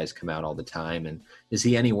undrafted guys come out all the time. And is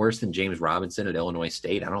he any worse than James Robinson at Illinois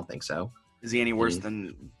State? I don't think so. Is he any worse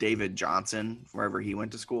than David Johnson, wherever he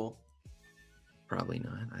went to school? Probably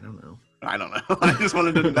not. I don't know. I don't know. I just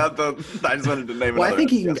wanted to name. Well, I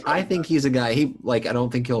think he's a guy. I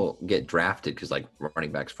don't think he'll get drafted because like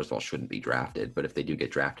running backs, first of all, shouldn't be drafted. But if they do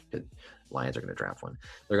get drafted, Lions are going to draft one.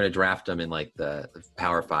 They're going to draft them in like the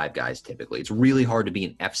Power 5 guys. Typically, it's really hard to be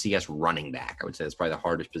an FCS running back. I would say it's probably the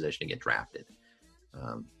hardest position to get drafted.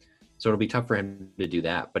 So it'll be tough for him to do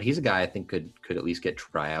that. But he's a guy I think could at least get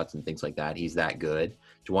tryouts and things like that. He's that good.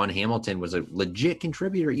 Juwan Hamilton was a legit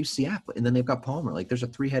contributor at UCF, and then they've got Palmer. Like there's a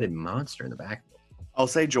 3-headed monster in the backfield. I'll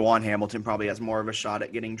say Juwan Hamilton probably has more of a shot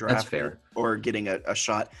at getting drafted. That's fair. Or getting a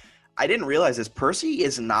shot. I didn't realize this. Percy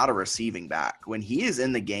is not a receiving back. When he is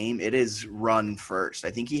in the game, it is run first. I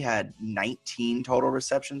think he had 19 total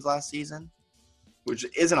receptions last season, which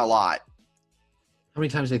isn't a lot. How many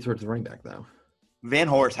times did they throw to the running back, though? Van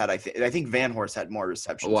Horst had, I think Van Horst had more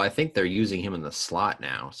receptions. Well, I think they're using him in the slot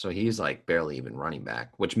now. So he's like barely even running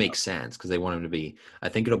back, which makes sense because they want him to be, I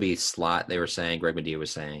think it'll be slot, they were saying, Greg Medea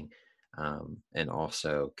was saying, and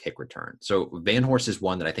also kick return. So Van Horst is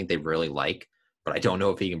one that I think they really like, but I don't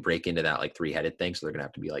know if he can break into that like 3-headed thing. So they're going to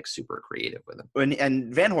have to be like super creative with him.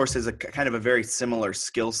 And Van Horst is a kind of a very similar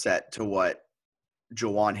skill set to what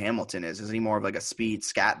Juwan Hamilton is. Isn't he more of like a speed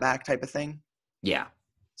scat back type of thing? Yeah.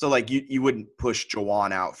 So, like, you wouldn't push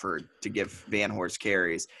Juwan out to give Van Horst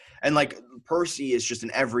carries. And, like, Percy is just an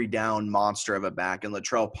every-down monster of a back, and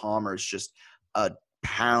Latrell Palmer is just a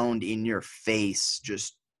pound-in-your-face,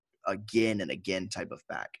 just again and again type of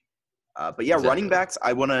back. But yeah, Exactly. running backs,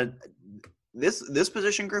 I want to – this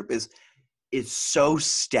position group is so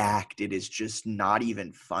stacked. It is just not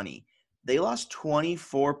even funny. They lost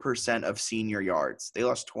 24% of senior yards. They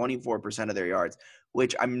lost 24% of their yards,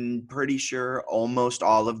 which I'm pretty sure almost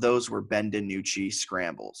all of those were Ben DiNucci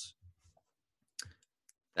scrambles.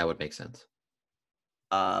 That would make sense.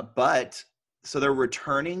 But so they're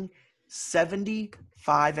returning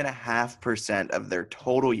 75.5% of their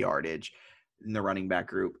total yardage in the running back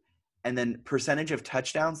group. And then percentage of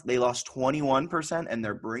touchdowns, they lost 21%, and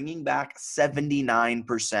they're bringing back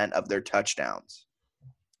 79% of their touchdowns.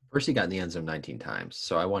 Percy got in the end zone 19 times,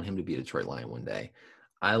 so I want him to be a Detroit Lion one day.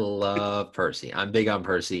 I love Percy. I'm big on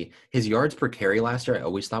Percy. His yards per carry last year I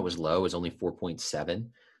always thought was low. It was only 4.7.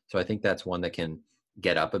 So I think that's one that can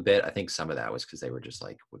get up a bit. I think some of that was because they were just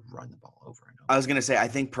like would run the ball over and over. I was going to say, I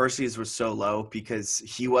think Percy's was so low because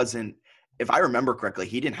he wasn't, if I remember correctly,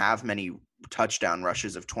 he didn't have many touchdown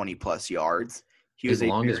rushes of 20-plus yards. His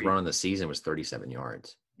longest run on the season was 37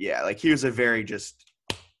 yards. Yeah, like he was a very just –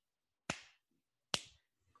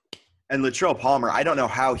 and Latrell Palmer, I don't know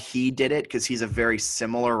how he did it because he's a very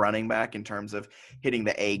similar running back in terms of hitting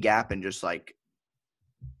the A gap and just like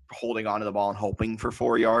holding onto the ball and hoping for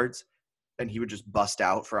 4 yards. And he would just bust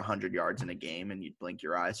out for 100 yards in a game, and you'd blink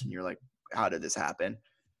your eyes and you're like, how did this happen?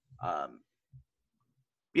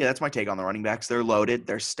 Yeah, that's my take on the running backs. They're loaded,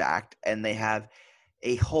 they're stacked, and they have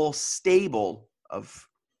a whole stable of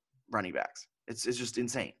running backs. It's just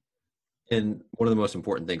insane. And one of the most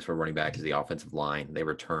important things for running back is the offensive line. They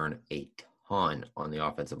return a ton on the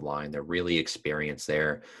offensive line. They're really experienced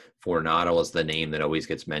there. Fornado is the name that always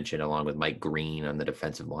gets mentioned, along with Mike Green on the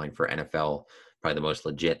defensive line for NFL, probably the most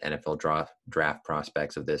legit NFL draft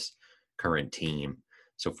prospects of this current team.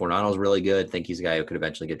 So Fornado's really good. I think he's a guy who could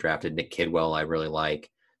eventually get drafted. Nick Kidwell, I really like.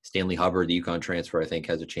 Stanley Hubbard, the UConn transfer, I think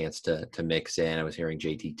has a chance to mix in. I was hearing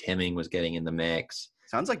JT Timming was getting in the mix.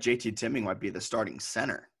 Sounds like JT Timming might be the starting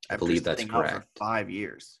center. I believe that's correct. For 5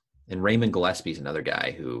 years. And Raymond Gillespie's another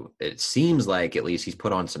guy who it seems like at least he's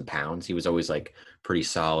put on some pounds. He was always like pretty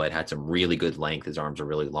solid, had some really good length. His arms are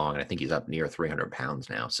really long. And I think he's up near 300 pounds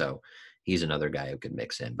now. So he's another guy who could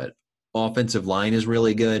mix in. But offensive line is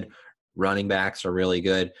really good. Running backs are really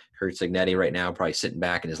good. Curt Cignetti right now probably sitting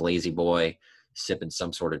back in his lazy boy, sipping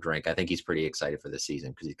some sort of drink. I think he's pretty excited for this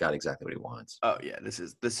season because he's got exactly what he wants. Oh yeah, this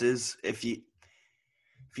is if you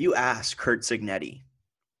ask Curt Cignetti,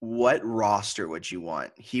 what roster would you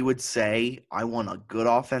want? He would say, I want a good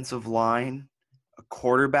offensive line, a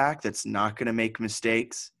quarterback that's not going to make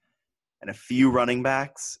mistakes, and a few running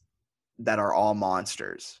backs that are all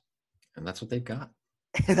monsters. And that's what they've got.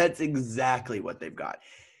 That's exactly what they've got.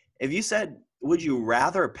 If you said, would you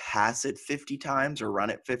rather pass it 50 times or run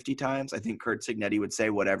it 50 times? I think Curt Cignetti would say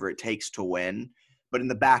whatever it takes to win. But in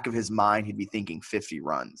the back of his mind, he'd be thinking 50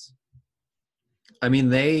 runs. I mean,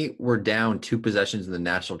 they were down 2 possessions in the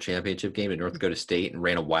national championship game at North Dakota State and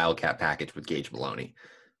ran a wildcat package with Gage Maloney.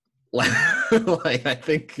 Like I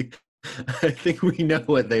think we know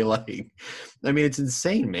what they like. I mean, it's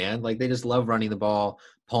insane, man. Like they just love running the ball.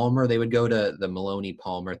 Palmer, they would go to the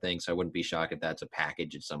Maloney-Palmer thing, so I wouldn't be shocked if that's a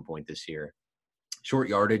package at some point this year. Short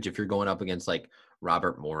yardage, if you're going up against like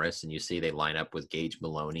Robert Morris and you see they line up with Gage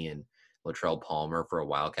Maloney and Latrell Palmer for a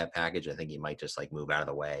wildcat package, I think he might just like move out of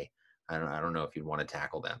the way. I don't know if you'd want to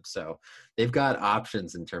tackle them. So they've got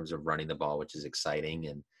options in terms of running the ball, which is exciting.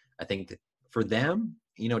 And I think that for them,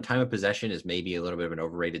 you know, time of possession is maybe a little bit of an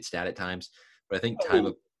overrated stat at times, but I think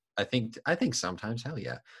I think sometimes, hell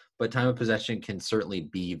yeah. But time of possession can certainly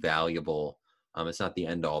be valuable. It's not the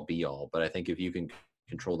end all be all, but I think if you can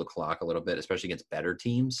control the clock a little bit, especially against better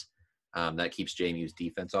teams, that keeps JMU's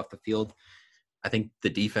defense off the field. I think the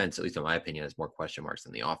defense, at least in my opinion, has more question marks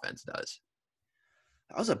than the offense does.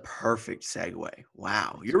 That was a perfect segue.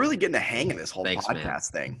 Wow. You're really getting the hang of this whole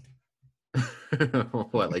podcast thing.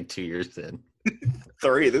 What, like 2 years in?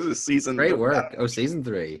 3. This is season 3. Great work. Oh, season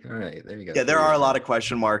 3. All right. There you go. Yeah, there are a lot of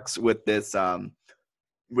question marks with this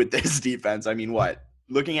defense. I mean, what?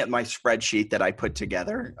 Looking at my spreadsheet that I put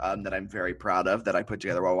together, that I'm very proud of, that I put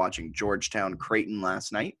together while watching Georgetown Creighton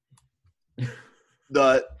last night.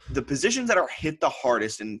 The positions that are hit the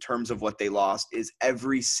hardest in terms of what they lost is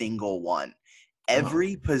every single one.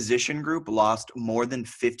 Every position group lost more than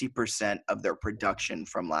 50% of their production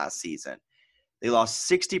from last season. They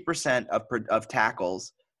lost 60% of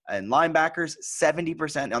tackles and linebackers,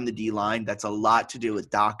 70% on the D-line. That's a lot to do with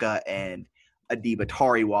Daka and Adiba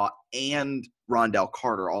Tariwa and Rondell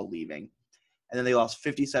Carter all leaving. And then they lost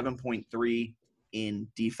 57.3 in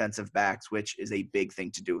defensive backs, which is a big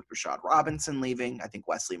thing to do with Rashad Robinson leaving. I think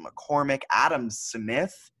Wesley McCormick, Adam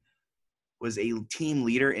Smith. was a team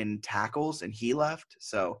leader in tackles, and he left.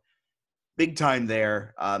 So big time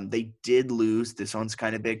there. They did lose. This one's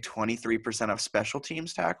kind of big. 23% of special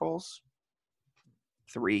teams tackles.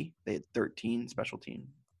 They had 13 special team,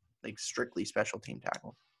 like strictly special team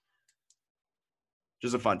tackles.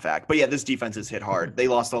 Just a fun fact. But yeah, this defense is hit hard. They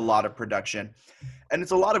lost a lot of production. And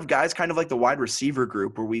it's a lot of guys kind of like the wide receiver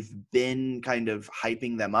group where we've been kind of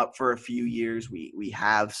hyping them up for a few years. We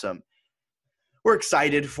have some – we're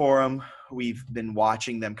excited for them. We've been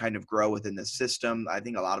watching them kind of grow within the system. I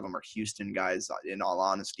think a lot of them are Houston guys, in all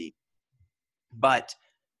honesty. But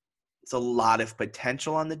it's a lot of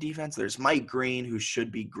potential on the defense. There's Mike Green, who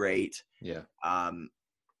should be great. Yeah.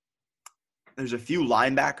 There's a few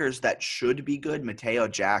linebackers that should be good. Mateo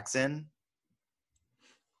Jackson.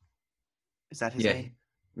 Is that his name?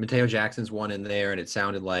 Mateo Jackson's one in there, and it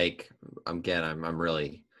sounded like I'm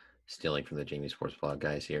really stealing from the Jamie Sports Blog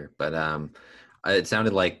guys here, but it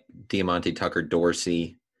sounded like Diamante Tucker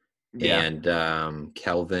Dorsey and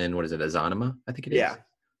Kelvin, what is it, Azanima, I think it is.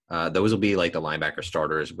 Yeah. Those will be like the linebacker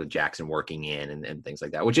starters with Jackson working in and things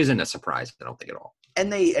like that, which isn't a surprise, I don't think at all.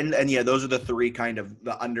 And those are the three kind of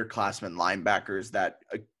the underclassmen linebackers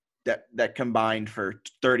that combined for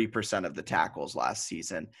 30% of the tackles last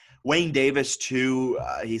season. Wayne Davis too.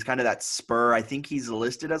 He's kind of that spur. I think he's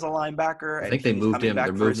listed as a linebacker. I think they moved him.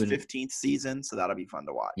 They're moving his 15th season, so that'll be fun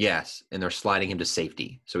to watch. Yes, and they're sliding him to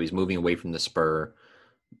safety, so he's moving away from the spur,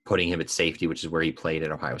 putting him at safety, which is where he played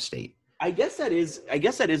at Ohio State. I guess that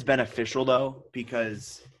is beneficial though,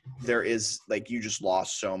 because there is, like, you just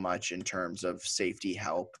lost so much in terms of safety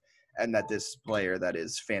help, and that this player that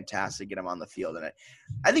is fantastic, get him on the field. And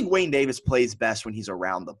I think Wayne Davis plays best when he's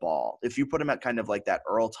around the ball. If you put him at kind of like that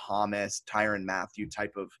Earl Thomas, Tyrann Mathieu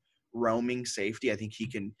type of roaming safety, I think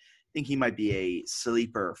he might be a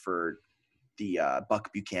sleeper for the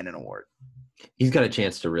Buck Buchanan Award. He's got a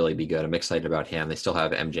chance to really be good. I'm excited about him. They still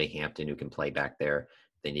have MJ Hampton who can play back there.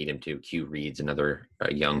 They need him to. Q Reed's another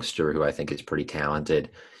youngster who I think is pretty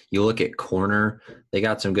talented. You look at corner, they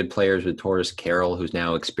got some good players with Torres Carroll, who's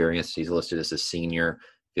now experienced. He's listed as a senior.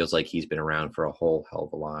 Feels like he's been around for a whole hell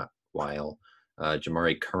of a while.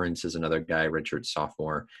 Jamari Currents is another guy, redshirt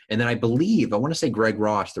sophomore. And then I want to say Greg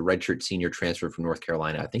Ross, the redshirt senior transfer from North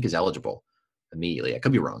Carolina, I think is eligible immediately. I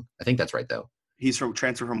could be wrong. I think that's right, though. He's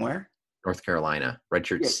transfer from where? North Carolina.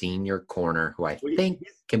 Redshirt senior corner who I think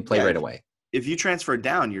can play right away. If you transfer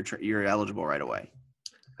down, you're eligible right away.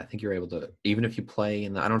 I think you're able to, even if you play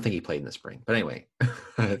I don't think he played in the spring. But anyway.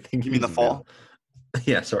 I think you mean the fall?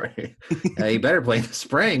 Yeah, sorry. He better play in the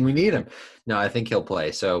spring. We need him. No, I think he'll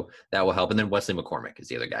play. So that will help. And then Wesley McCormick is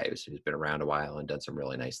the other guy who's been around a while and done some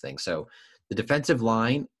really nice things. So the defensive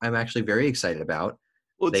line, I'm actually very excited about.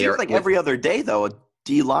 Well, it seems like every other day, though, a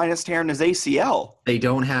D-line is tearing his ACL. They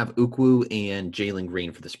don't have Ukwu and Jalen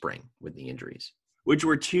Green for the spring with the injuries. Which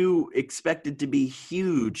were two expected to be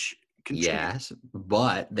huge. Yes,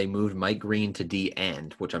 but they moved Mike Green to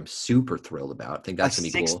D-end, which I'm super thrilled about. I think that's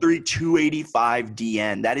going to be cool. 6'3", 285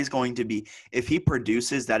 D-end. That is going to be, if he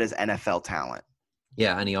produces, that is NFL talent.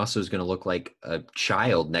 Yeah, and he also is going to look like a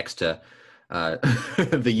child next to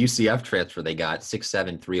the UCF transfer they got,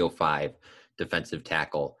 6'7", 305 defensive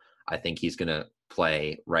tackle. I think he's going to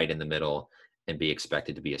play right in the middle and be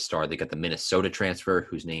expected to be a star. They got the Minnesota transfer,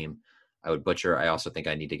 whose name I would butcher. I also think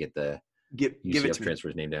I need to get the Give it to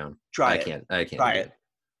transfer's name down. Try it. I can't. Try it.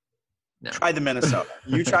 No. Try the Minnesota.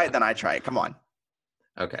 You try it, then I try it. Come on.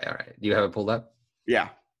 Okay. All right. Do you have it pulled up? Yeah.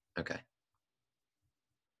 Okay.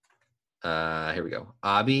 Here we go.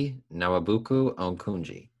 Abi Nawabuku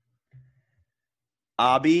Onkunji.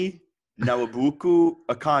 Abi Nawabuku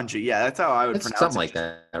Akanji. Yeah, that's how I would pronounce something it. like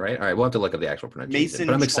that, right? All right. We'll have to look up the actual pronunciation.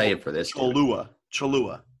 But I'm excited for this. Cholua.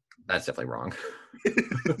 That's definitely wrong.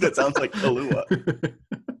 That sounds like Cholua.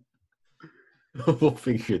 We'll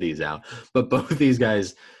figure these out. But both these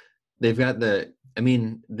guys, they've got the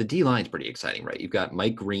D line's pretty exciting, right? You've got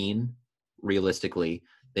Mike Green, realistically.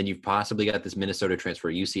 Then you've possibly got this Minnesota transfer,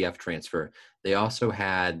 UCF transfer. They also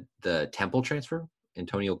had the Temple transfer,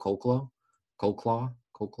 Antonio Colclaw. God.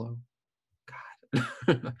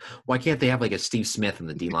 Why can't they have like a Steve Smith in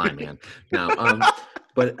the D line, man? No.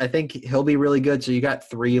 But I think he'll be really good. So you got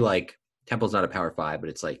three, like, Temple's not a Power 5, but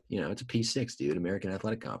it's like, it's a P6, dude, American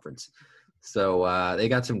Athletic Conference. So they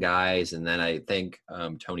got some guys, and then I think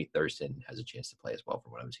Tony Thurston has a chance to play as well,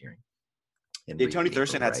 from what I was hearing. Yeah, Tony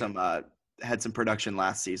Thurston had some production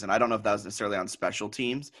last season. I don't know if that was necessarily on special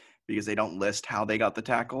teams because they don't list how they got the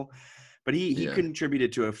tackle, but he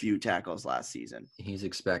contributed to a few tackles last season. He's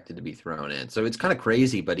expected to be thrown in. So it's kind of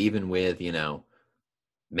crazy, but even with,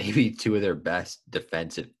 maybe two of their best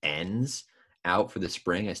defensive ends out for the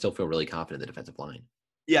spring, I still feel really confident in the defensive line.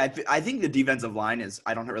 Yeah, I think the defensive line is,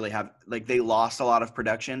 I don't really have, like, they lost a lot of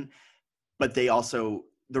production, but they also,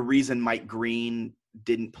 the reason Mike Green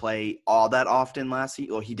didn't play all that often last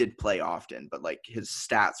season, well, he did play often, but like his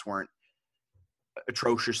stats weren't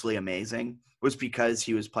atrociously amazing, was because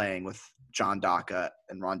he was playing with John Daka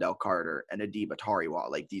and Rondell Carter and Adib Atariwa,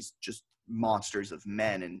 like these just monsters of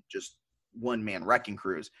men and just one-man wrecking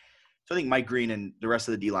crews. So I think Mike Green and the rest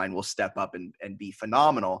of the D-line will step up and be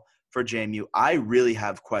phenomenal for JMU. I really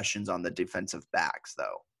have questions on the defensive backs,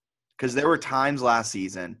 though, because there were times last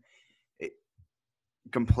season,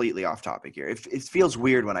 completely off topic here. It feels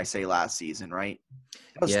weird when I say last season, right?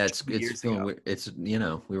 Yeah, it's feeling weird. It's,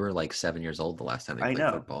 we were like 7 years old the last time they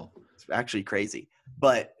played football. It's actually crazy.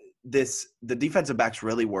 But the defensive backs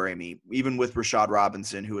really worry me. Even with Rashad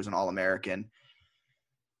Robinson, who is an All-American,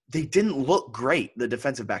 they didn't look great, the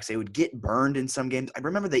defensive backs. They would get burned in some games. I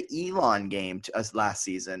remember the Elon game to us last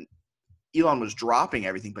season. Elon was dropping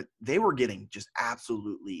everything, but they were getting just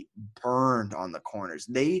absolutely burned on the corners.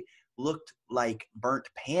 They looked like burnt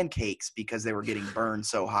pancakes because they were getting burned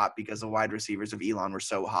so hot because the wide receivers of Elon were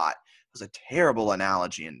so hot. It was a terrible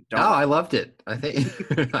analogy. And I loved it. I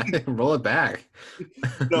think I roll it back.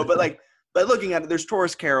 No, but looking at it, there's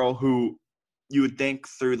Torres Carroll, who you would think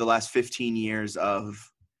through the last 15 years of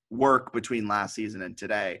work between last season and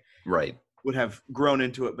today, right, would have grown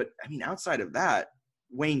into it. But I mean, outside of that,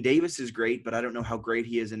 Wayne Davis is great, but I don't know how great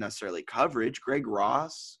he is in necessarily coverage. Greg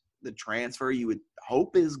Ross, the transfer, you would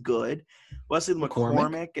hope is good. Wesley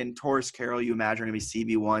McCormick and Torres Carroll, you imagine, are going to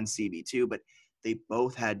be CB1, CB2, but they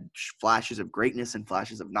both had flashes of greatness and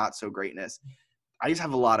flashes of not so greatness. I just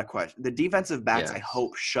have a lot of questions. The defensive backs, I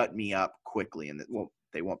hope, shut me up quickly, and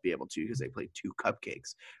they won't be able to because they played 2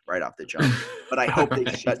 cupcakes right off the jump. But I hope they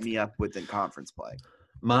shut me up within conference play.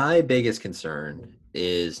 My biggest concern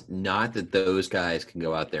is not that those guys can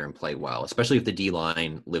go out there and play well, especially if the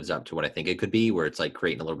D-line lives up to what I think it could be, where it's like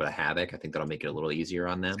creating a little bit of havoc. I think that'll make it a little easier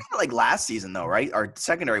on them. It's kind of like last season, though, right? Our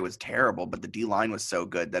secondary was terrible, but the D-line was so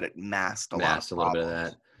good that it masked a little bit of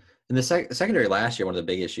that. And the secondary last year, one of the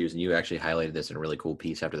big issues, and you actually highlighted this in a really cool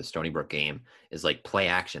piece after the Stony Brook game, is like play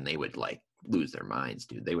action. They would like lose their minds,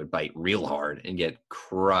 dude. They would bite real hard and get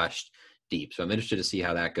crushed deep. So I'm interested to see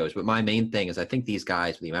how that goes. But my main thing is I think these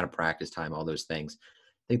guys, with the amount of practice time, all those things,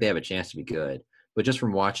 I think they have a chance to be good. But just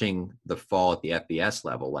from watching the fall at the FBS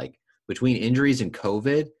level, like between injuries and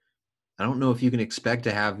COVID, I don't know if you can expect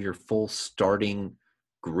to have your full starting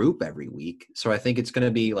group every week. So I think it's going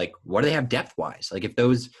to be like, what do they have depth-wise? Like if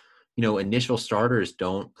those, initial starters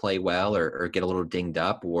don't play well or get a little dinged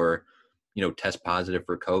up or, test positive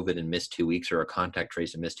for COVID and miss 2 weeks, or a contact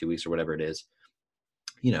trace and miss 2 weeks or whatever it is,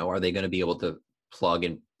 are they going to be able to plug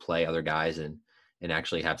and play other guys and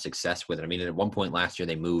actually have success with it? I mean, at one point last year,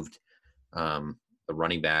 they moved the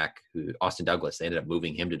running back, Austin Douglas. They ended up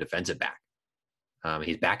moving him to defensive back.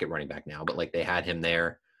 He's back at running back now, but like they had him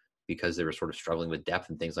there because they were sort of struggling with depth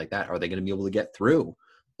and things like that. Are they going to be able to get through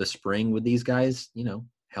the spring with these guys,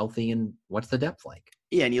 healthy, and what's the depth like?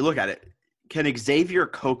 Yeah, and you look at it. Can Xavier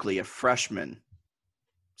Coakley, a freshman,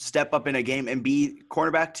 step up in a game and be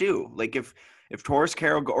cornerback too? Like if Torres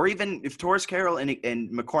Carroll or even if Torres Carroll and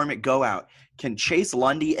McCormick go out, can Chase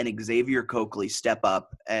Lundy and Xavier Coakley step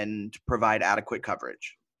up and provide adequate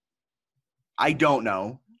coverage? I don't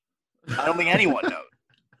know. I don't think anyone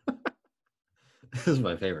knows. This is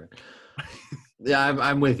my favorite. Yeah,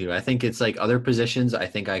 I'm with you. I think it's like other positions. I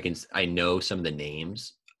think I know some of the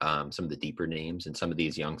names, some of the deeper names, and some of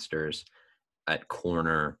these youngsters at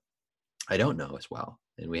corner, I don't know as well.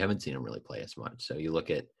 And we haven't seen them really play as much. So you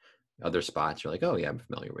look at other spots, you're like, oh yeah, I'm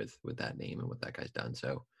familiar with that name and what that guy's done.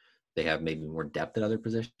 So they have maybe more depth at other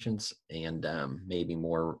positions and maybe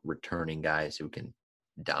more returning guys who can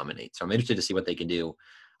dominate. So I'm interested to see what they can do.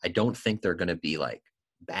 I don't think they're going to be like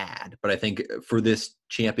bad, but I think for this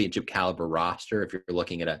championship caliber roster, if you're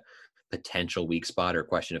looking at a potential weak spot or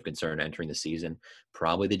question of concern entering the season,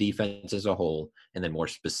 probably the defense as a whole, and then more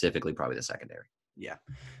specifically, probably the secondary. Yeah.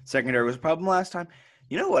 Secondary was a problem last time.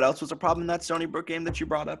 You know what else was a problem in that Stony Brook game that you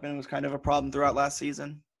brought up, and it was kind of a problem throughout last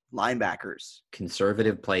season? Linebackers.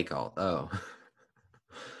 Conservative play call. Oh.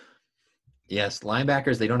 Yes,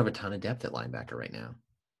 linebackers, they don't have a ton of depth at linebacker right now.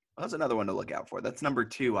 Well, that's another one to look out for. That's number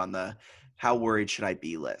 2 on the how worried should I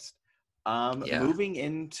be list. Moving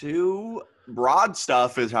into broad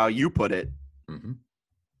stuff is how you put it. Mm-hmm.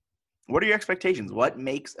 What are your expectations? What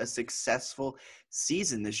makes a successful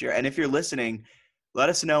season this year? And if you're listening, let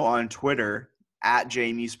us know on Twitter at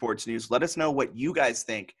JMU Sports News. Let us know what you guys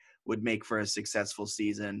think would make for a successful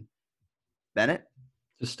season. Bennett?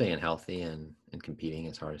 Just staying healthy and competing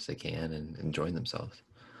as hard as they can and enjoying themselves.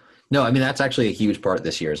 No, I mean, that's actually a huge part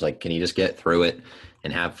this year is like, can you just get through it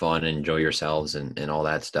and have fun and enjoy yourselves and all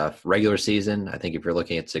that stuff? Regular season, I think if you're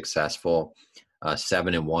looking at successful,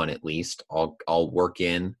 7-1 at least, I'll work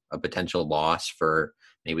in a potential loss for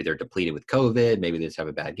maybe they're depleted with COVID, maybe they just have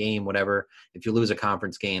a bad game, whatever. If you lose a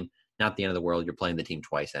conference game, not the end of the world. You're playing the team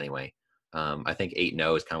twice anyway. I think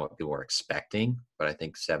 8-0 is kind of what people are expecting, but I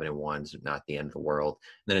think 7-1 is not the end of the world.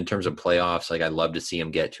 And then in terms of playoffs, like I'd love to see them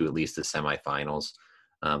get to at least the semifinals.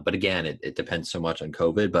 But again, it depends so much on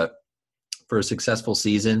COVID. But for a successful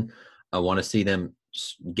season, I want to see them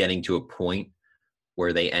getting to a point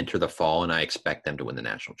where they enter the fall, and I expect them to win the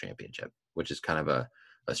national championship, which is kind of a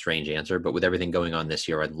strange answer. But with everything going on this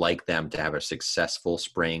year, I'd like them to have a successful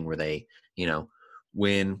spring where they,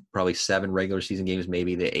 win probably 7 regular season games,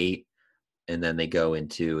 maybe the 8, and then they go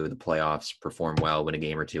into the playoffs, perform well, win a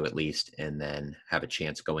game or 2 at least, and then have a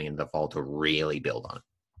chance going into the fall to really build on.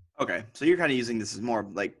 Okay, so you're kind of using this as more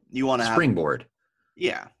like you want to have springboard.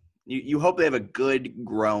 Yeah, you hope they have a good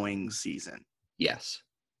growing season. Yes.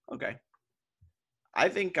 Okay. I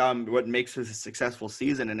think what makes this a successful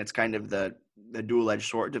season, and it's kind of the dual-edged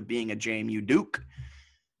sword of being a JMU Duke,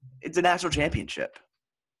 it's a national championship.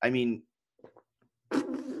 I mean,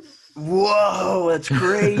 whoa, that's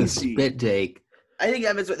crazy. Spit take. I think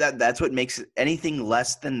that's what makes anything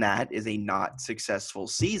less than that is a not successful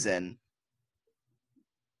season.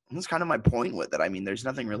 That's kind of my point with it. I mean, there's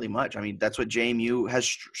nothing really much. I mean, that's what JMU has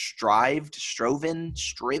striven.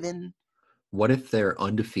 What if they're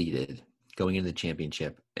undefeated going into the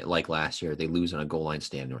championship like last year? They lose on a goal line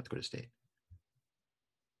stand, North Dakota State.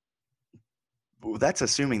 Well, that's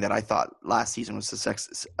assuming that I thought last season was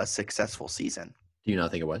a successful season. Do you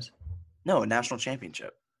not think it was? No, a national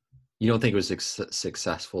championship. You don't think it was a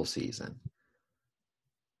successful season?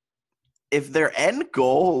 If their end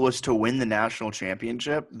goal was to win the national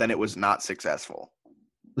championship, then it was not successful.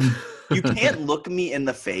 You can't look me in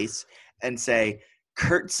the face and say,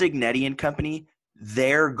 Curt Cignetti and company,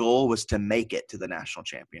 their goal was to make it to the national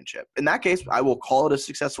championship. In that case, I will call it a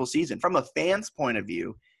successful season. From a fan's point of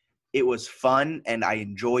view, it was fun, and I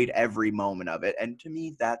enjoyed every moment of it. And to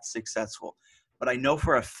me, that's successful. But I know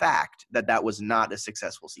for a fact that was not a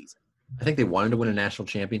successful season. I think they wanted to win a national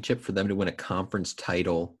championship. For them to win a conference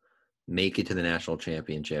title, make it to the national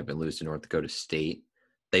championship, and lose to North Dakota State,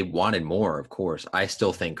 they wanted more, of course. I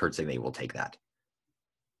still think Curt Cignetti will take that.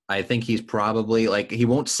 I think he's probably he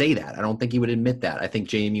won't say that. I don't think he would admit that. I think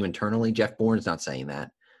JMU internally, Jeff Bourne's not saying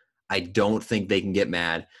that. I don't think they can get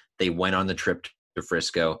mad. They went on the trip to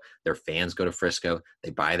Frisco. Their fans go to Frisco. They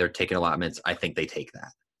buy their ticket allotments. I think they take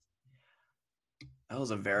that. That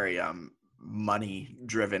was a very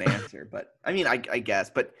money-driven answer, but I mean, I guess.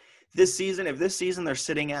 But this season, if this season they're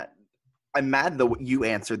sitting at, I'm mad that you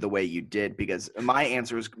answered the way you did, because my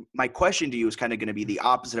question to you is kind of going to be the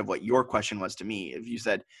opposite of what your question was to me. If you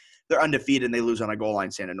said they're undefeated and they lose on a goal line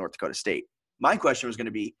stand in North Dakota State, my question was going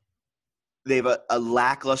to be they have a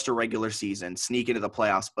lackluster regular season, sneak into the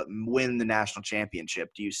playoffs, but win the national championship.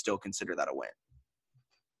 Do you still consider that a win?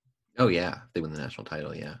 Oh yeah, if they win the national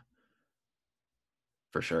title, yeah.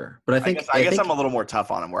 For sure. But I guess I'm a little more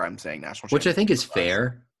tough on them where I'm saying national championship. Which I think is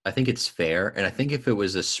fair. I think it's fair. And I think if it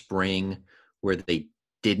was a spring where they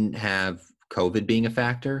didn't have COVID being a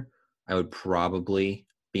factor, I would probably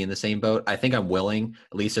be in the same boat. I think I'm willing,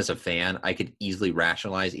 at least as a fan, I could easily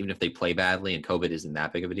rationalize, even if they play badly and COVID isn't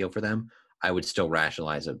that big of a deal for them, I would still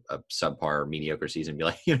rationalize a subpar mediocre season and be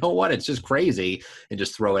like, you know what, it's just crazy, and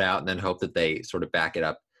just throw it out and then hope that they sort of back it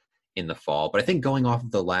up in the fall. But I think going off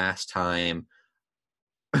of the last time,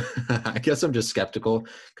 I guess I'm just skeptical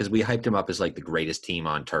because we hyped him up as like the greatest team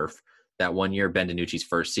on turf that one year, Ben DiNucci's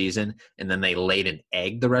first season, and then they laid an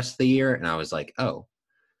egg the rest of the year, and I was like, oh.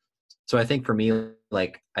 So I think for me,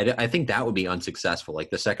 like, I think that would be unsuccessful. Like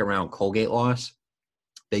the second round Colgate loss,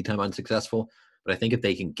 big time unsuccessful. But I think if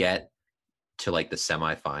they can get to like the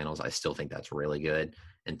semifinals, I still think that's really good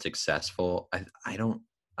and successful.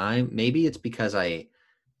 Maybe it's because I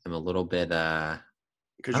am a little bit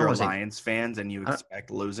because you're Lions fans and you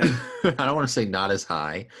expect losing. I don't want to say not as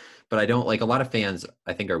high, but I don't like a lot of fans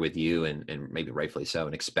I think are with you and maybe rightfully so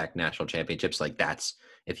and expect national championships. Like that's,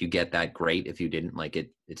 if you get that, great. If you didn't, like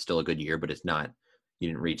it's still a good year, but it's not, you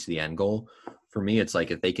didn't reach the end goal. For me, it's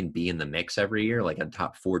like if they can be in the mix every year, like a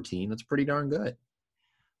top 14, that's pretty darn good.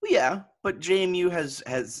 Well, yeah, but JMU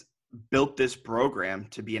has built this program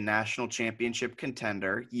to be a national championship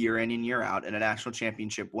contender year in and year out and a national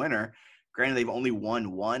championship winner. Granted, they've only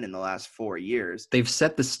won one in the last 4 years. They've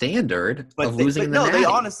set the standard of losing the Natty. They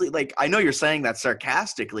honestly, like, I know you're saying that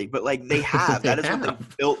sarcastically, but like they have. That is what they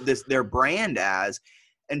built their brand as.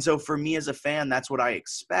 And so for me as a fan, that's what I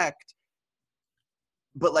expect.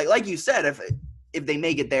 but like you said, if they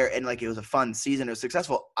make it there and like it was a fun season, it was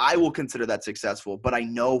successful, I will consider that successful. But I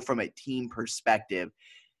know from a team perspective,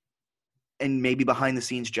 and maybe behind the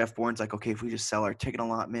scenes, Jeff Bourne's like, okay, if we just sell our ticket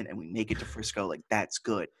allotment and we make it to Frisco, like that's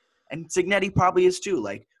good. And Signetti probably is too.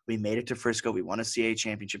 Like, we made it to Frisco, we won a CAA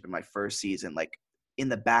championship in my first season. Like, in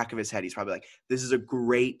the back of his head, he's probably like, this is a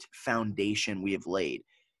great foundation we have laid.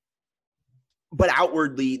 But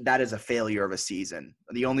outwardly, that is a failure of a season.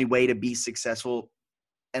 The only way to be successful,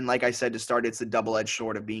 and like I said to start, it's the double-edged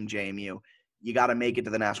sword of being JMU. You got to make it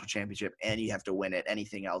to the national championship, and you have to win it.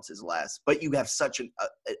 Anything else is less. But you have such an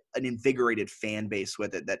invigorated fan base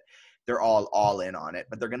with it that they're all in on it.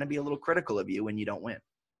 But they're going to be a little critical of you when you don't win.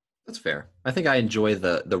 That's fair. I think I enjoy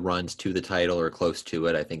the runs to the title or close to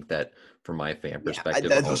it. I think that from my fan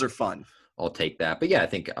perspective, those are fun. I'll take that. But yeah, I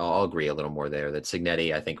think I'll agree a little more there that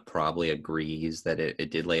Signetti, I think, probably agrees that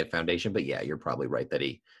it did lay a foundation. But yeah, you're probably right that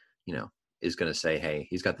he, is going to say, hey,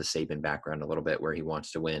 he's got the Saban background a little bit where he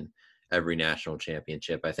wants to win every national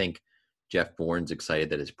championship. I think Jeff Bourne's excited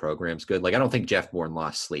that his program's good. Like, I don't think Jeff Bourne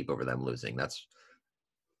lost sleep over them losing. That's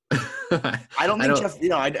I don't think Jeff,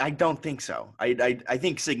 I don't think so. I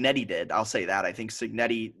think Signetti did. I'll say that. I think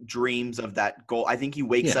Signetti dreams of that goal. I think he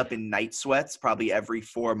wakes up in night sweats probably every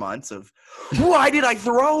 4 months of, why did I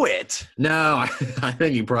throw it? No, I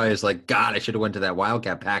think he probably is like, God, I should have went to that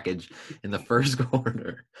Wildcat package in the first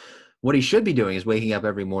quarter. What he should be doing is waking up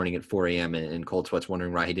every morning at 4 a.m. in cold sweats,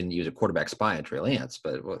 wondering why he didn't use a quarterback spy on Trey Lance.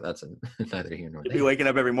 But that's neither here nor there. He'd be waking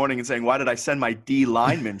up every morning and saying, why did I send my D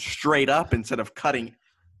lineman straight up instead of cutting?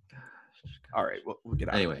 All right, we'll get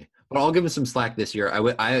out. Anyway, but I'll give him some slack this year.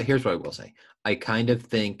 Here's what I will say. I kind of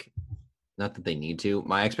think, not that they need to,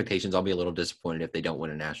 my expectations, I'll be a little disappointed if they don't win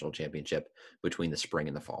a national championship between the spring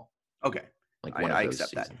and the fall. Okay. Like I accept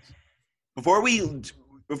seasons. That.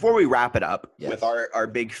 Before we wrap it up with our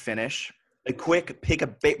big finish, a quick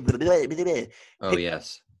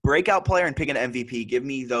yes. breakout player and pick an MVP. Give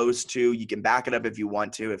me those two. You can back it up if you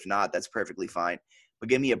want to. If not, that's perfectly fine. But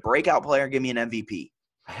give me a breakout player. Give me an MVP.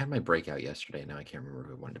 I had my breakout yesterday. Now I can't remember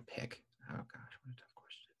who I wanted to pick. Oh, gosh, what a tough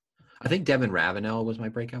question. I think Devin Ravenel was my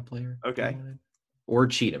breakout player. Okay. Or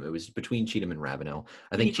Cheatham. It was between Cheatham and Ravenel.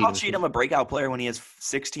 I think Cheatham a breakout player when he has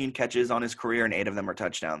 16 catches on his career and 8 of them are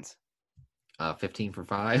touchdowns. 15 for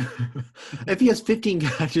 5. If he has 15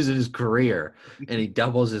 catches in his career and he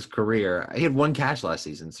doubles his career, he had 1 catch last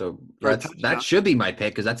season. So that should be my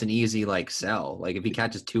pick because that's an easy sell. Like if he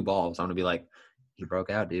catches 2 balls, I'm gonna be like, he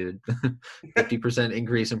broke out, dude. 50%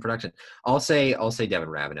 increase in production. I'll say Devin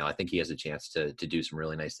Ravenel. I think he has a chance to do some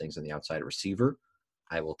really nice things on the outside receiver.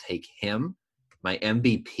 I will take him. My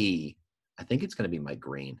MVP, I think it's going to be Mike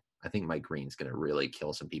Green. I think Mike Green's going to really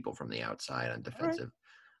kill some people from the outside on defensive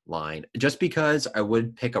line. Just because I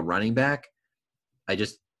would pick a running back, I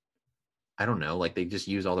don't know. Like they just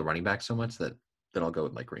use all the running backs so much that I'll go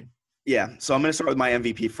with Mike Green. Yeah, so I'm going to start with my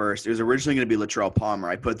MVP first. It was originally going to be Latrell Palmer.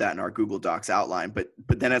 I put that in our Google Docs outline. But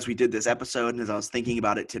then as we did this episode and as I was thinking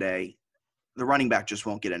about it today, the running back just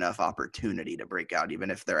won't get enough opportunity to break out. Even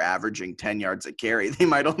if they're averaging 10 yards a carry, they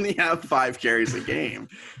might only have 5 carries a game.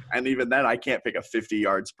 And even then, I can't pick a 50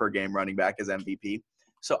 yards per game running back as MVP.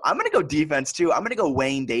 So I'm going to go defense too. I'm going to go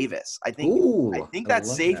Wayne Davis. I think that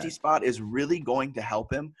safety spot is really going to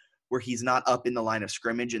help him, where he's not up in the line of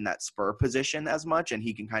scrimmage in that spur position as much, and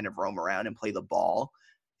he can kind of roam around and play the ball.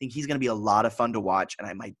 I think he's going to be a lot of fun to watch,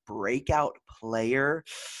 and my breakout player,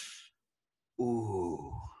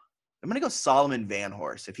 I'm going to go Solomon Van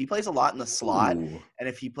Horst. If he plays a lot in the slot, and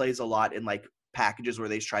if he plays a lot in packages where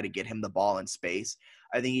they try to get him the ball in space,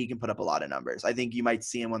 I think he can put up a lot of numbers. I think you might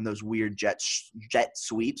see him on those weird jet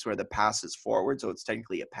sweeps where the pass is forward, so it's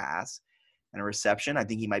technically a pass and a reception. I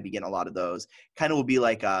think he might be getting a lot of those. Kind of will be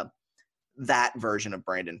like that version of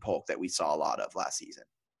Brandon Polk that we saw a lot of last season.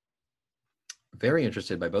 Very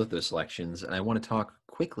interested by both those selections, and I want to talk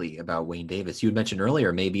quickly about Wayne Davis. You had mentioned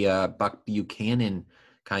earlier maybe a Buck Buchanan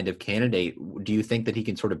kind of candidate. Do you think that he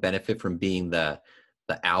can sort of benefit from being the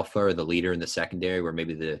alpha or the leader in the secondary, where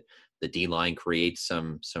maybe the D-line creates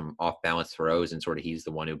some off-balance throws and sort of he's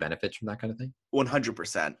the one who benefits from that kind of thing?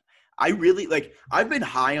 100%. I really I've been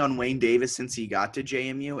high on Wayne Davis since he got to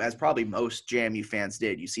JMU, as probably most JMU fans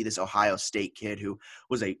did. You see this Ohio State kid who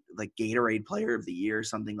was a Gatorade player of the year or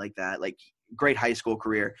something like that, great high school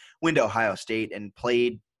career, went to Ohio State and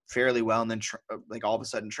played fairly well, and then all of a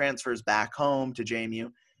sudden transfers back home to JMU.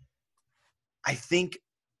 I think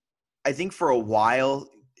for a while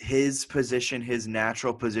his position, his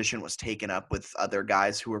natural position, was taken up with other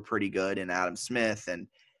guys who were pretty good, and Adam Smith and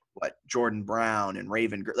Jordan Brown and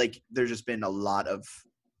Raven. There's just been a lot of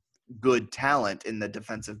good talent in the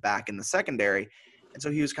defensive back in the secondary. And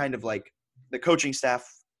so he was kind of the coaching staff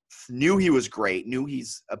knew he was great, knew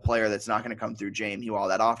he's a player that's not going to come through JMU all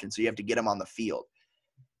that often, so you have to get him on the field.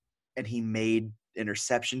 And he made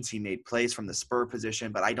interceptions, he made plays from the spur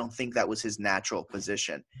position, but I don't think that was his natural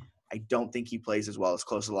position. I don't think he plays as well as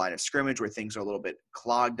close to the line of scrimmage where things are a little bit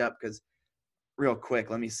clogged up, because real quick,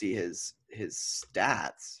 let me see his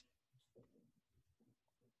stats.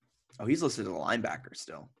 Oh, he's listed as a linebacker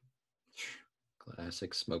still.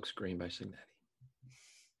 Classic smoke screen by Signetti.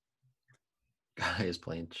 Guy is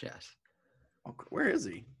playing chess. Okay, where is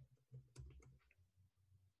he?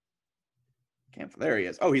 There he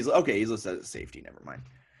is. Oh, he's listed as a safety. Never mind.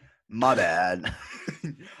 My bad.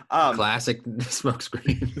 Classic smoke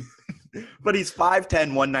screen. But he's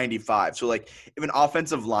 5'10", 195. So, like, if an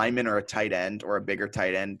offensive lineman or a tight end or a bigger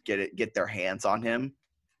tight end get their hands on him,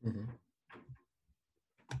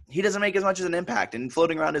 he doesn't make as much as an impact. And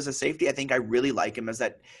floating around as a safety, I think I really like him as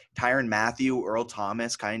that Tyrann Mathieu, Earl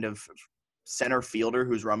Thomas kind of center fielder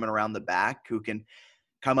who's roaming around the back, who can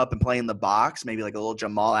come up and play in the box, maybe like a little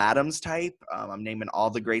Jamal Adams type. I'm naming all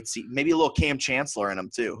the greats. Maybe a little Cam Chancellor in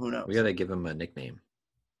him too. Who knows? We got to give him a nickname.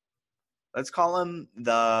 Let's call him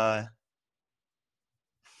the –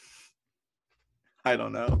 I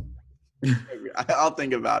don't know. I'll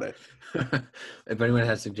think about it. If anyone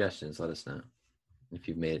has suggestions, let us know. If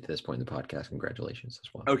you've made it to this point in the podcast, congratulations as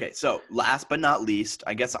well. Okay, so last but not least,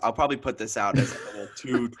 I guess I'll probably put this out as a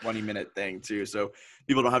little 20-minute thing too, so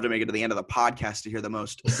people don't have to make it to the end of the podcast to hear the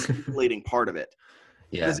most stimulating part of it.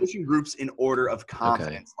 Yeah. Position groups in order of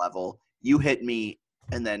confidence level. You hit me,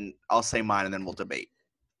 and then I'll say mine, and then we'll debate.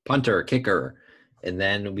 Punter, kicker, and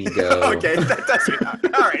then we go. Okay, that does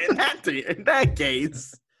it. All right, in that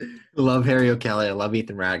case. I love Harry O'Kelly. I love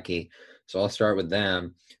Ethan Radke. So I'll start with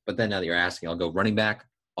them. But then now that you're asking, I'll go running back,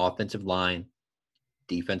 offensive line,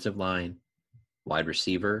 defensive line, wide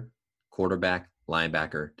receiver, quarterback,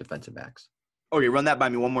 linebacker, defensive backs. Okay, run that by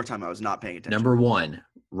me one more time. I was not paying attention. Number 1,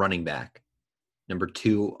 running back. Number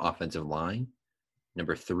 2, offensive line.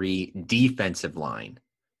 Number 3, defensive line.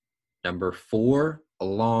 Number 4, a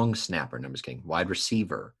long snapper. No, I'm just kidding. Wide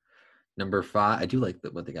receiver. Number 5, I do like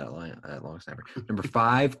what they got at long snapper. Number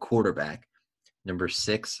 5, quarterback. Number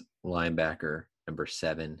 6, linebacker. Number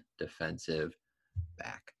 7, defensive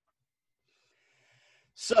back.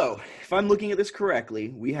 So, if I'm looking at this correctly,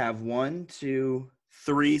 we have 1, 2,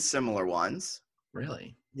 3 similar ones.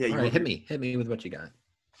 Really? Yeah. All right, hit me with what you got.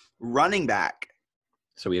 Running back.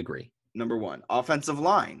 So we agree. Number 1. Offensive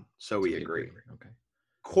line. So we agree. Okay.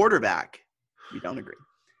 Quarterback. We don't agree.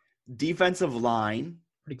 Defensive line.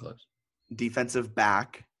 Pretty close. Defensive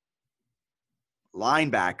back.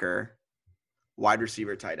 Linebacker. Wide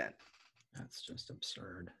receiver, tight end. That's just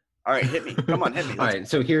absurd. All right, hit me. Come on, hit me. All right,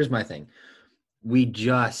 so here's my thing. We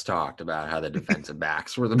just talked about how the defensive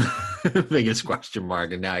backs were the biggest question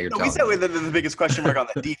mark, and now you're we said the biggest question mark on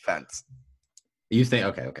the defense. You think,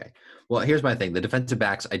 okay. Well, here's my thing. The defensive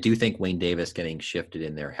backs, I do think Wayne Davis getting shifted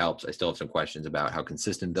in there helps. I still have some questions about how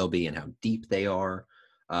consistent they'll be and how deep they are.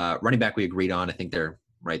 Running back, we agreed on. I think they're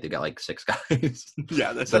right. They got like 6 guys.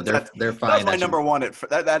 Yeah, they're fine. That's my number one.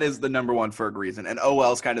 That is the number one for a reason. And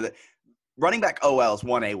OL's kind of the running back. OL's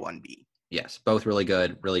 1A, 1B. Yes, both really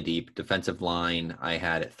good, really deep. Defensive line, I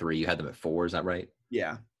had at 3. You had them at 4. Is that right?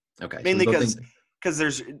 Yeah. Okay. Mainly because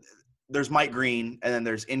there's Mike Green, and then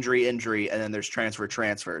there's injury, and then there's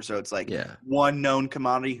transfer. So it's like one known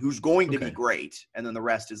commodity who's going to be great, and then the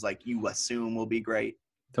rest is like you assume will be great.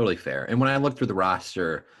 Totally fair. And when I look through the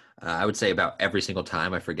roster, I would say about every single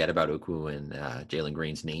time I forget about Ukwu and Jalen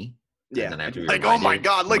Green's knee. Yeah. And then I have to be like, oh my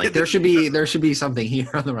God, look at there should be something here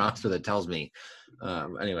on the roster that tells me.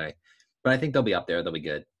 Anyway, but I think they'll be up there. They'll be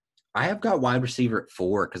good. I have got wide receiver at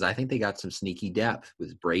 4 because I think they got some sneaky depth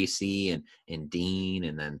with Bracey and Dean,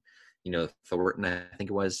 and then Thornton. I think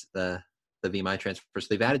it was the VMI transfer. So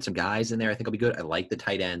they've added some guys in there. I think it'll be good. I like the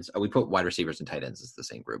tight ends. We put wide receivers and tight ends as the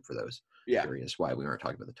same group for those. Yeah. Curious why we weren't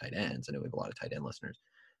talking about the tight ends. I know we have a lot of tight end listeners,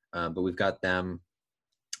 but we've got them.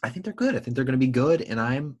 I think they're good. I think they're going to be good, and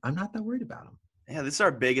I'm not that worried about them. Yeah, this is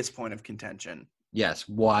our biggest point of contention. Yes.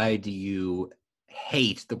 Why do you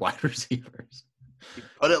hate the wide receivers? You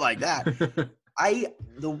put it like that.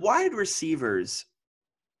 The wide receivers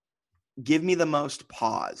give me the most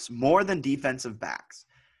pause, more than defensive backs,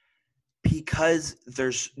 because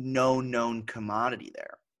there's no known commodity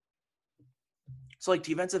there. So like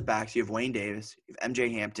defensive backs, you have Wayne Davis, you have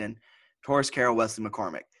MJ Hampton, Torres Carroll, Wesley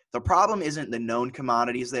McCormick. The problem isn't the known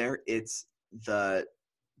commodities there, it's the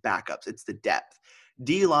backups, it's the depth.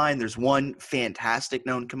 D-line, there's one fantastic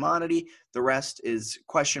known commodity. The rest is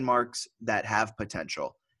question marks that have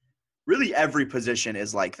potential. Really every position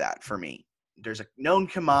is like that for me. There's a known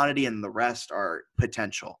commodity and the rest are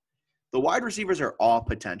potential. The wide receivers are all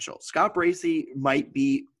potential. Scott Bracey might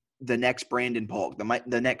be the next Brandon Polk,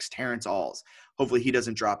 the next Terrence Alls. Hopefully he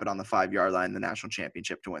doesn't drop it on the 5-yard line in the national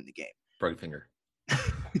championship to win the game. Broken finger.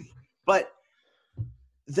 But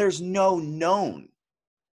there's no known.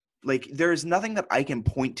 Like, there's nothing that I can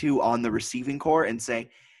point to on the receiving core and say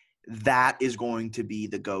that is going to be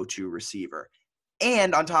the go-to receiver.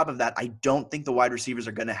 And on top of that, I don't think the wide receivers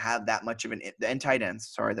are going to have that much of and tight ends.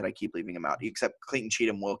 Sorry that I keep leaving them out. Except Clayton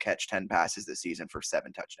Cheatham will catch 10 passes this season for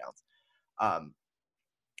 7 touchdowns.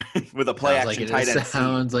 With a play action tight end.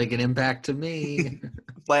 Sounds like an impact to me.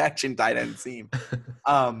 Play action tight end seam.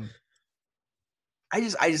 I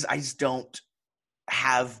just don't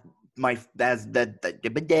have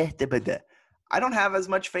I don't have as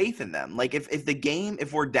much faith in them. Like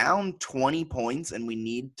if we're down 20 points and we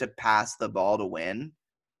need to pass the ball to win,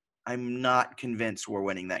 I'm not convinced we're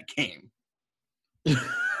winning that game.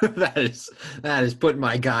 that is putting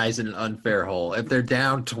my guys in an unfair hole. If they're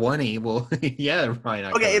down 20, well, yeah, they're probably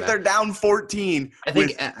not. Okay, if they're down 14,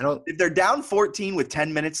 if they're down 14 with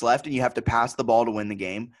 10 minutes left and you have to pass the ball to win the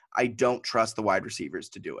game, I don't trust the wide receivers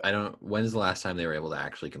to do it. When's the last time they were able to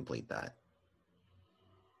actually complete that?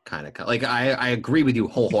 Kind of like I agree with you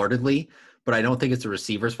wholeheartedly, but I don't think it's the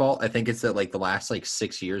receiver's fault. I think it's that like the last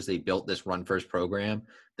 6 years they built this run first program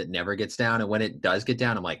that never gets down, and when it does get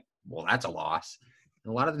down, I'm like, well, that's a loss.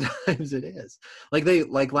 And a lot of the times it is.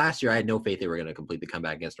 Like last year, I had no faith they were going to complete the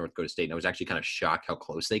comeback against North Dakota State, and I was actually kind of shocked how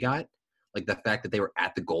close they got. Like the fact that they were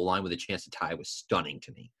at the goal line with a chance to tie was stunning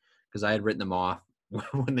to me because I had written them off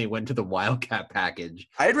when they went to the Wildcat package.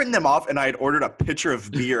 I had written them off and I had ordered a pitcher of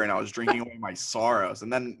beer and I was drinking away my sorrows.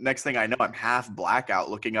 And then next thing I know, I'm half blackout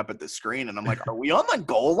looking up at the screen and I'm like, are we on the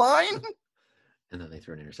goal line? And then they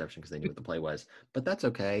threw an interception because they knew what the play was. But that's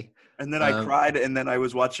okay. And then I cried and then I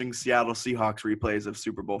was watching Seattle Seahawks replays of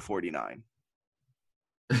Super Bowl 49.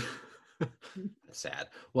 That's sad.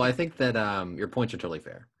 Well, I think that your points are totally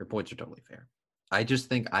fair. I just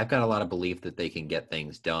think I've got a lot of belief that they can get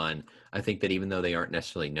things done. I think that even though they aren't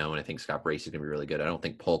necessarily known, I think Scott Bracey is going to be really good. I don't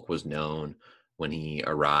think Polk was known when he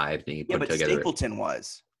arrived. And he put together. Stapleton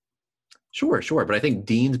was. Sure. But I think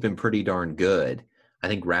Dean's been pretty darn good. I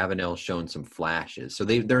think Ravenel's shown some flashes. So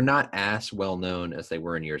they're not as well known as they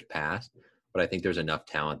were in years past, but I think there's enough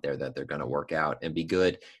talent there that they're going to work out and be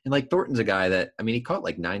good. And like Thornton's a guy that, I mean, he caught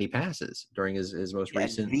 90 passes during his most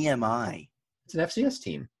recent VMI. It's an FCS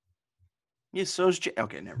team. Yeah, so's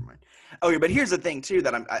okay. Never mind. Okay, but here's the thing too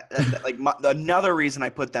that another reason I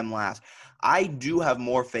put them last. I do have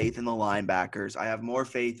more faith in the linebackers. I have more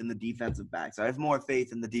faith in the defensive backs. I have more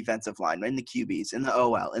faith in the defensive line, in the QBs, in the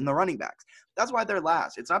OL, in the running backs. That's why they're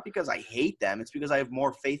last. It's not because I hate them. It's because I have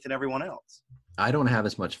more faith in everyone else. I don't have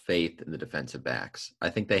as much faith in the defensive backs. I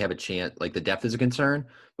think they have a chance. Like the depth is a concern,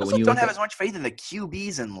 but when you don't have as much faith in the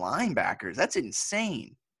QBs and linebackers, that's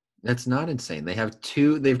insane. That's not insane. They've got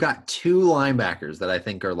two linebackers that I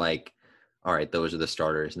think are all right, those are the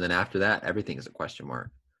starters. And then after that, everything is a question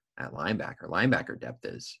mark at linebacker. Linebacker depth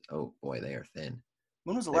is, oh boy, they are thin.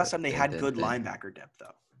 When was the last time they had good linebacker depth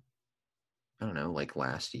though? I don't know,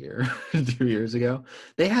 last year, 2 years ago.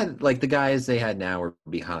 They had the guys they had now were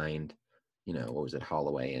behind, what was it?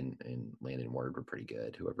 Holloway and Landon Ward were prety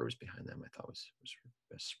good. Whoever was behind them, I thought was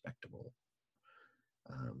respectable.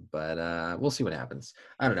 But we'll see what happens.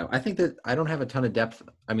 I don't know. I think that I don't have a ton of depth.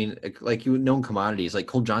 I mean, known commodities. Like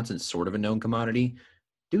Cole Johnson's sort of a known commodity.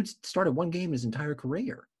 Dude started one game his entire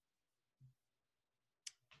career.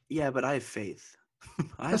 Yeah, but I have faith.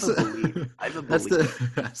 I have a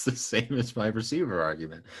belief. That's the same as my receiver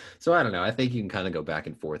argument. So I don't know. I think you can kind of go back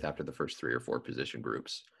and forth after the first 3 or 4 position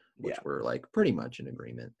groups, which were pretty much in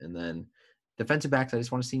agreement. And then defensive backs, I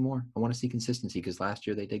just want to see more. I want to see consistency because last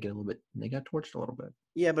year they did get a little bit. They got torched a little bit.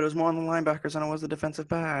 Yeah, but it was more on the linebackers than it was the defensive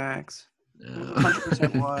backs.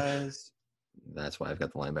 100% was. That's why I've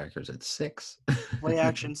got the linebackers at 6. Play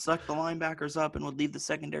action sucked the linebackers up and would leave the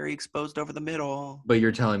secondary exposed over the middle. But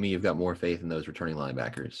you're telling me you've got more faith in those returning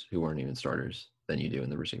linebackers who weren't even starters than you do in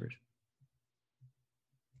the receivers?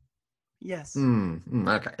 Yes.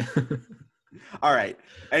 Okay. All right.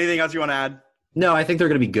 Anything else you want to add? No, I think they're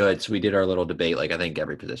going to be good. So we did our little debate. I think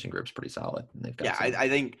every position group's pretty solid. And they've got I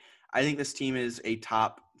think this team is a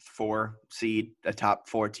top 4 seed, a top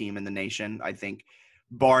 4 team in the nation. I think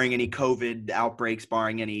barring any COVID outbreaks,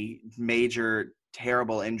 barring any major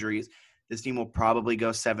terrible injuries, this team will probably go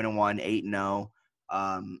 7-1, 8-0.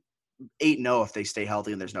 8-0 if they stay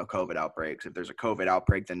healthy and there's no COVID outbreaks. If there's a COVID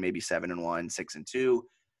outbreak, then maybe 7-1, 6-2.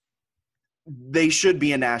 They should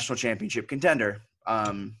be a national championship contender.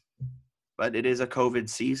 But it is a COVID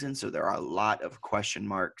season, so there are a lot of question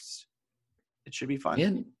marks. It should be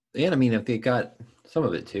fun. And I mean, if they got some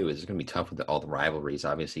of it too, is going to be tough with all the rivalries.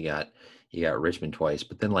 Obviously, you got Richmond twice,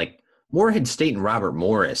 but then like Morehead State and Robert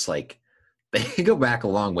Morris, like they go back a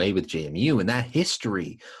long way with JMU, and that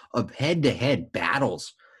history of head-to-head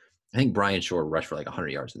battles. I think Brian Shore rushed for like 100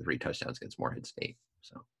 yards and 3 touchdowns against Morehead State.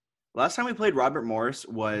 So last time we played Robert Morris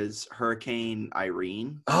was Hurricane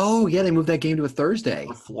Irene. Oh yeah, they moved that game to a Thursday.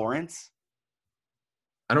 Or Florence.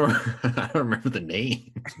 I don't remember the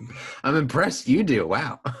name. I'm impressed you do.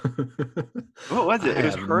 Wow. What was it? It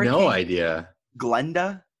was Hurricane. No idea.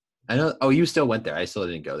 Glenda. I know. Oh, you still went there. I still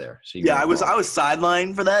didn't go there. So I was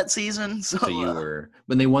sidelined for that season. So you were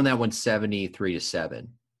when they won that one 73-7.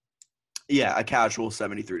 Yeah, a casual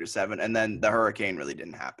 73-7, and then the hurricane really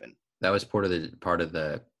didn't happen. That was part of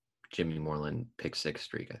the Jimmy Moreland pick 6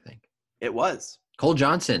 streak, I think. It was. Cole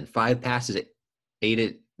Johnson, 5 passes,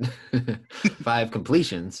 5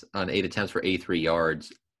 completions on 8 attempts for 83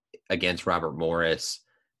 yards against Robert Morris.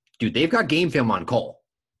 Dude, they've got game film on Cole.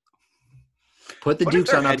 Put the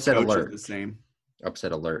Dukes on upset alert. The same.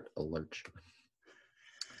 Upset alert. All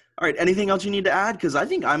right. Anything else you need to add? Because I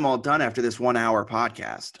think I'm all done after this 1-hour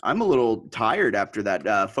podcast. I'm a little tired after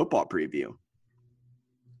that football preview.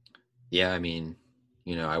 Yeah, I mean,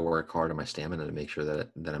 I work hard on my stamina to make sure that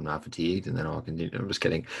I'm not fatigued, and then I'll continue. I'm just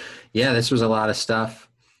kidding. Yeah, this was a lot of stuff.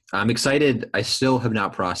 I'm excited. I still have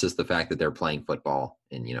not processed the fact that they're playing football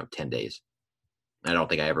in 10 days. I don't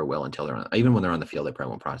think I ever will until even when they're on the field, they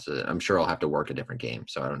probably won't process it. I'm sure I'll have to work a different game,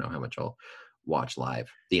 so I don't know how much I'll watch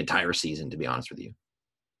live the entire season, to be honest with you.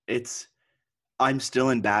 I'm still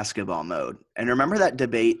in basketball mode. And remember that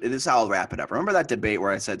debate? This is how I'll wrap it up. Remember that debate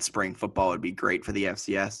where I said spring football would be great for the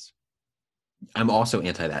FCS? I'm also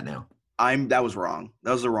anti that now. That was wrong.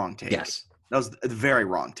 That was the wrong take. Yes. That was a very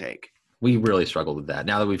wrong take. We really struggled with that.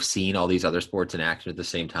 Now that we've seen all these other sports in action at the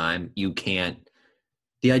same time,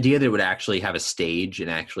 the idea that it would actually have a stage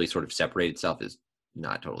and actually sort of separate itself is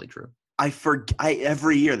not totally true.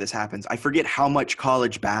 Every year this happens. I forget how much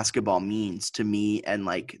college basketball means to me and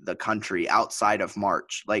like the country outside of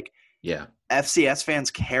March. Like, yeah, FCS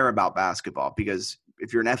fans care about basketball because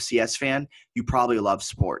if you're an FCS fan, you probably love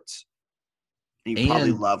sports. And you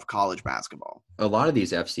probably love college basketball. A lot of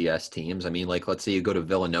these FCS teams, I mean, like, let's say you go to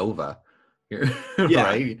Villanova,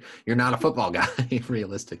 right? You're not a football guy,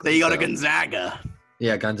 realistically. Then you go to Gonzaga.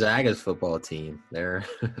 Yeah, Gonzaga's football team. I don't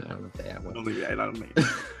know if they have one. I don't know.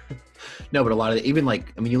 No, but a lot of you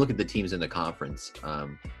look at the teams in the conference.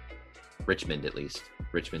 Richmond, at least.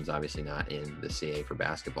 Richmond's obviously not in the CA for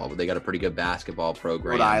basketball, but they got a pretty good basketball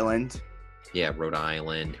program. Rhode Island. Yeah, Rhode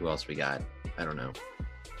Island. Who else we got? I don't know.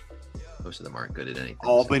 Most of them aren't good at anything.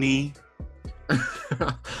 Albany. So.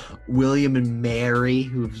 William and Mary,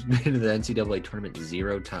 who've been to the NCAA tournament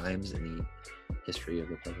 0 times in the history of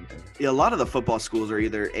the program. Yeah, a lot of the football schools are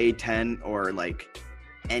either A10 or like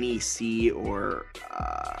NEC or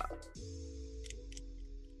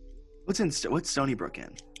what's Stony Brook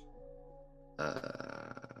in?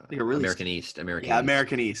 American East.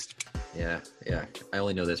 American East. Yeah. I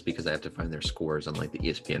only know this because I have to find their scores on like the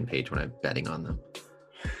ESPN page when I'm betting on them.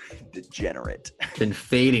 Degenerate. Been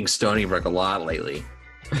fading Stony Brook a lot lately.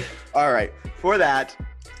 All right. For that,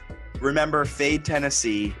 remember, fade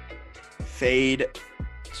Tennessee, fade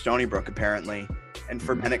Stony Brook, apparently. And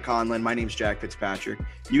for Bennett Conlon, my name's Jack Fitzpatrick.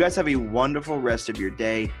 You guys have a wonderful rest of your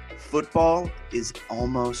day. Football is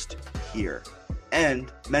almost here. And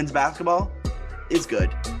men's basketball is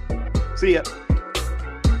good. See ya.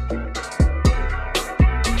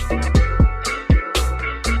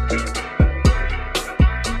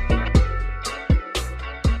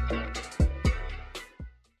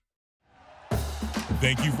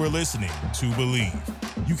 Thank you for listening to Believe.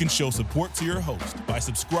 You can show support to your host by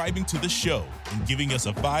subscribing to the show and giving us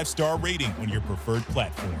a 5-star rating on your preferred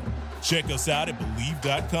platform. Check us out at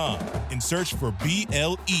Believe.com and search for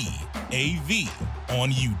BLEAV on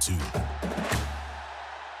YouTube.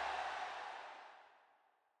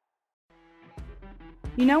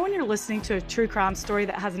 You know when you're listening to a true crime story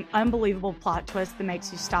that has an unbelievable plot twist that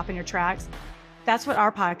makes you stop in your tracks? That's what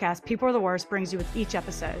our podcast, People Are the Worst, brings you with each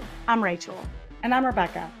episode. I'm Rachel. And I'm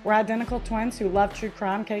Rebecca. We're identical twins who love true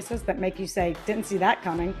crime cases that make you say, didn't see that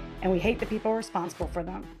coming, and we hate the people responsible for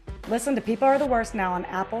them. Listen to People Are the Worst now on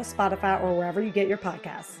Apple, Spotify, or wherever you get your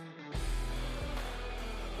podcasts.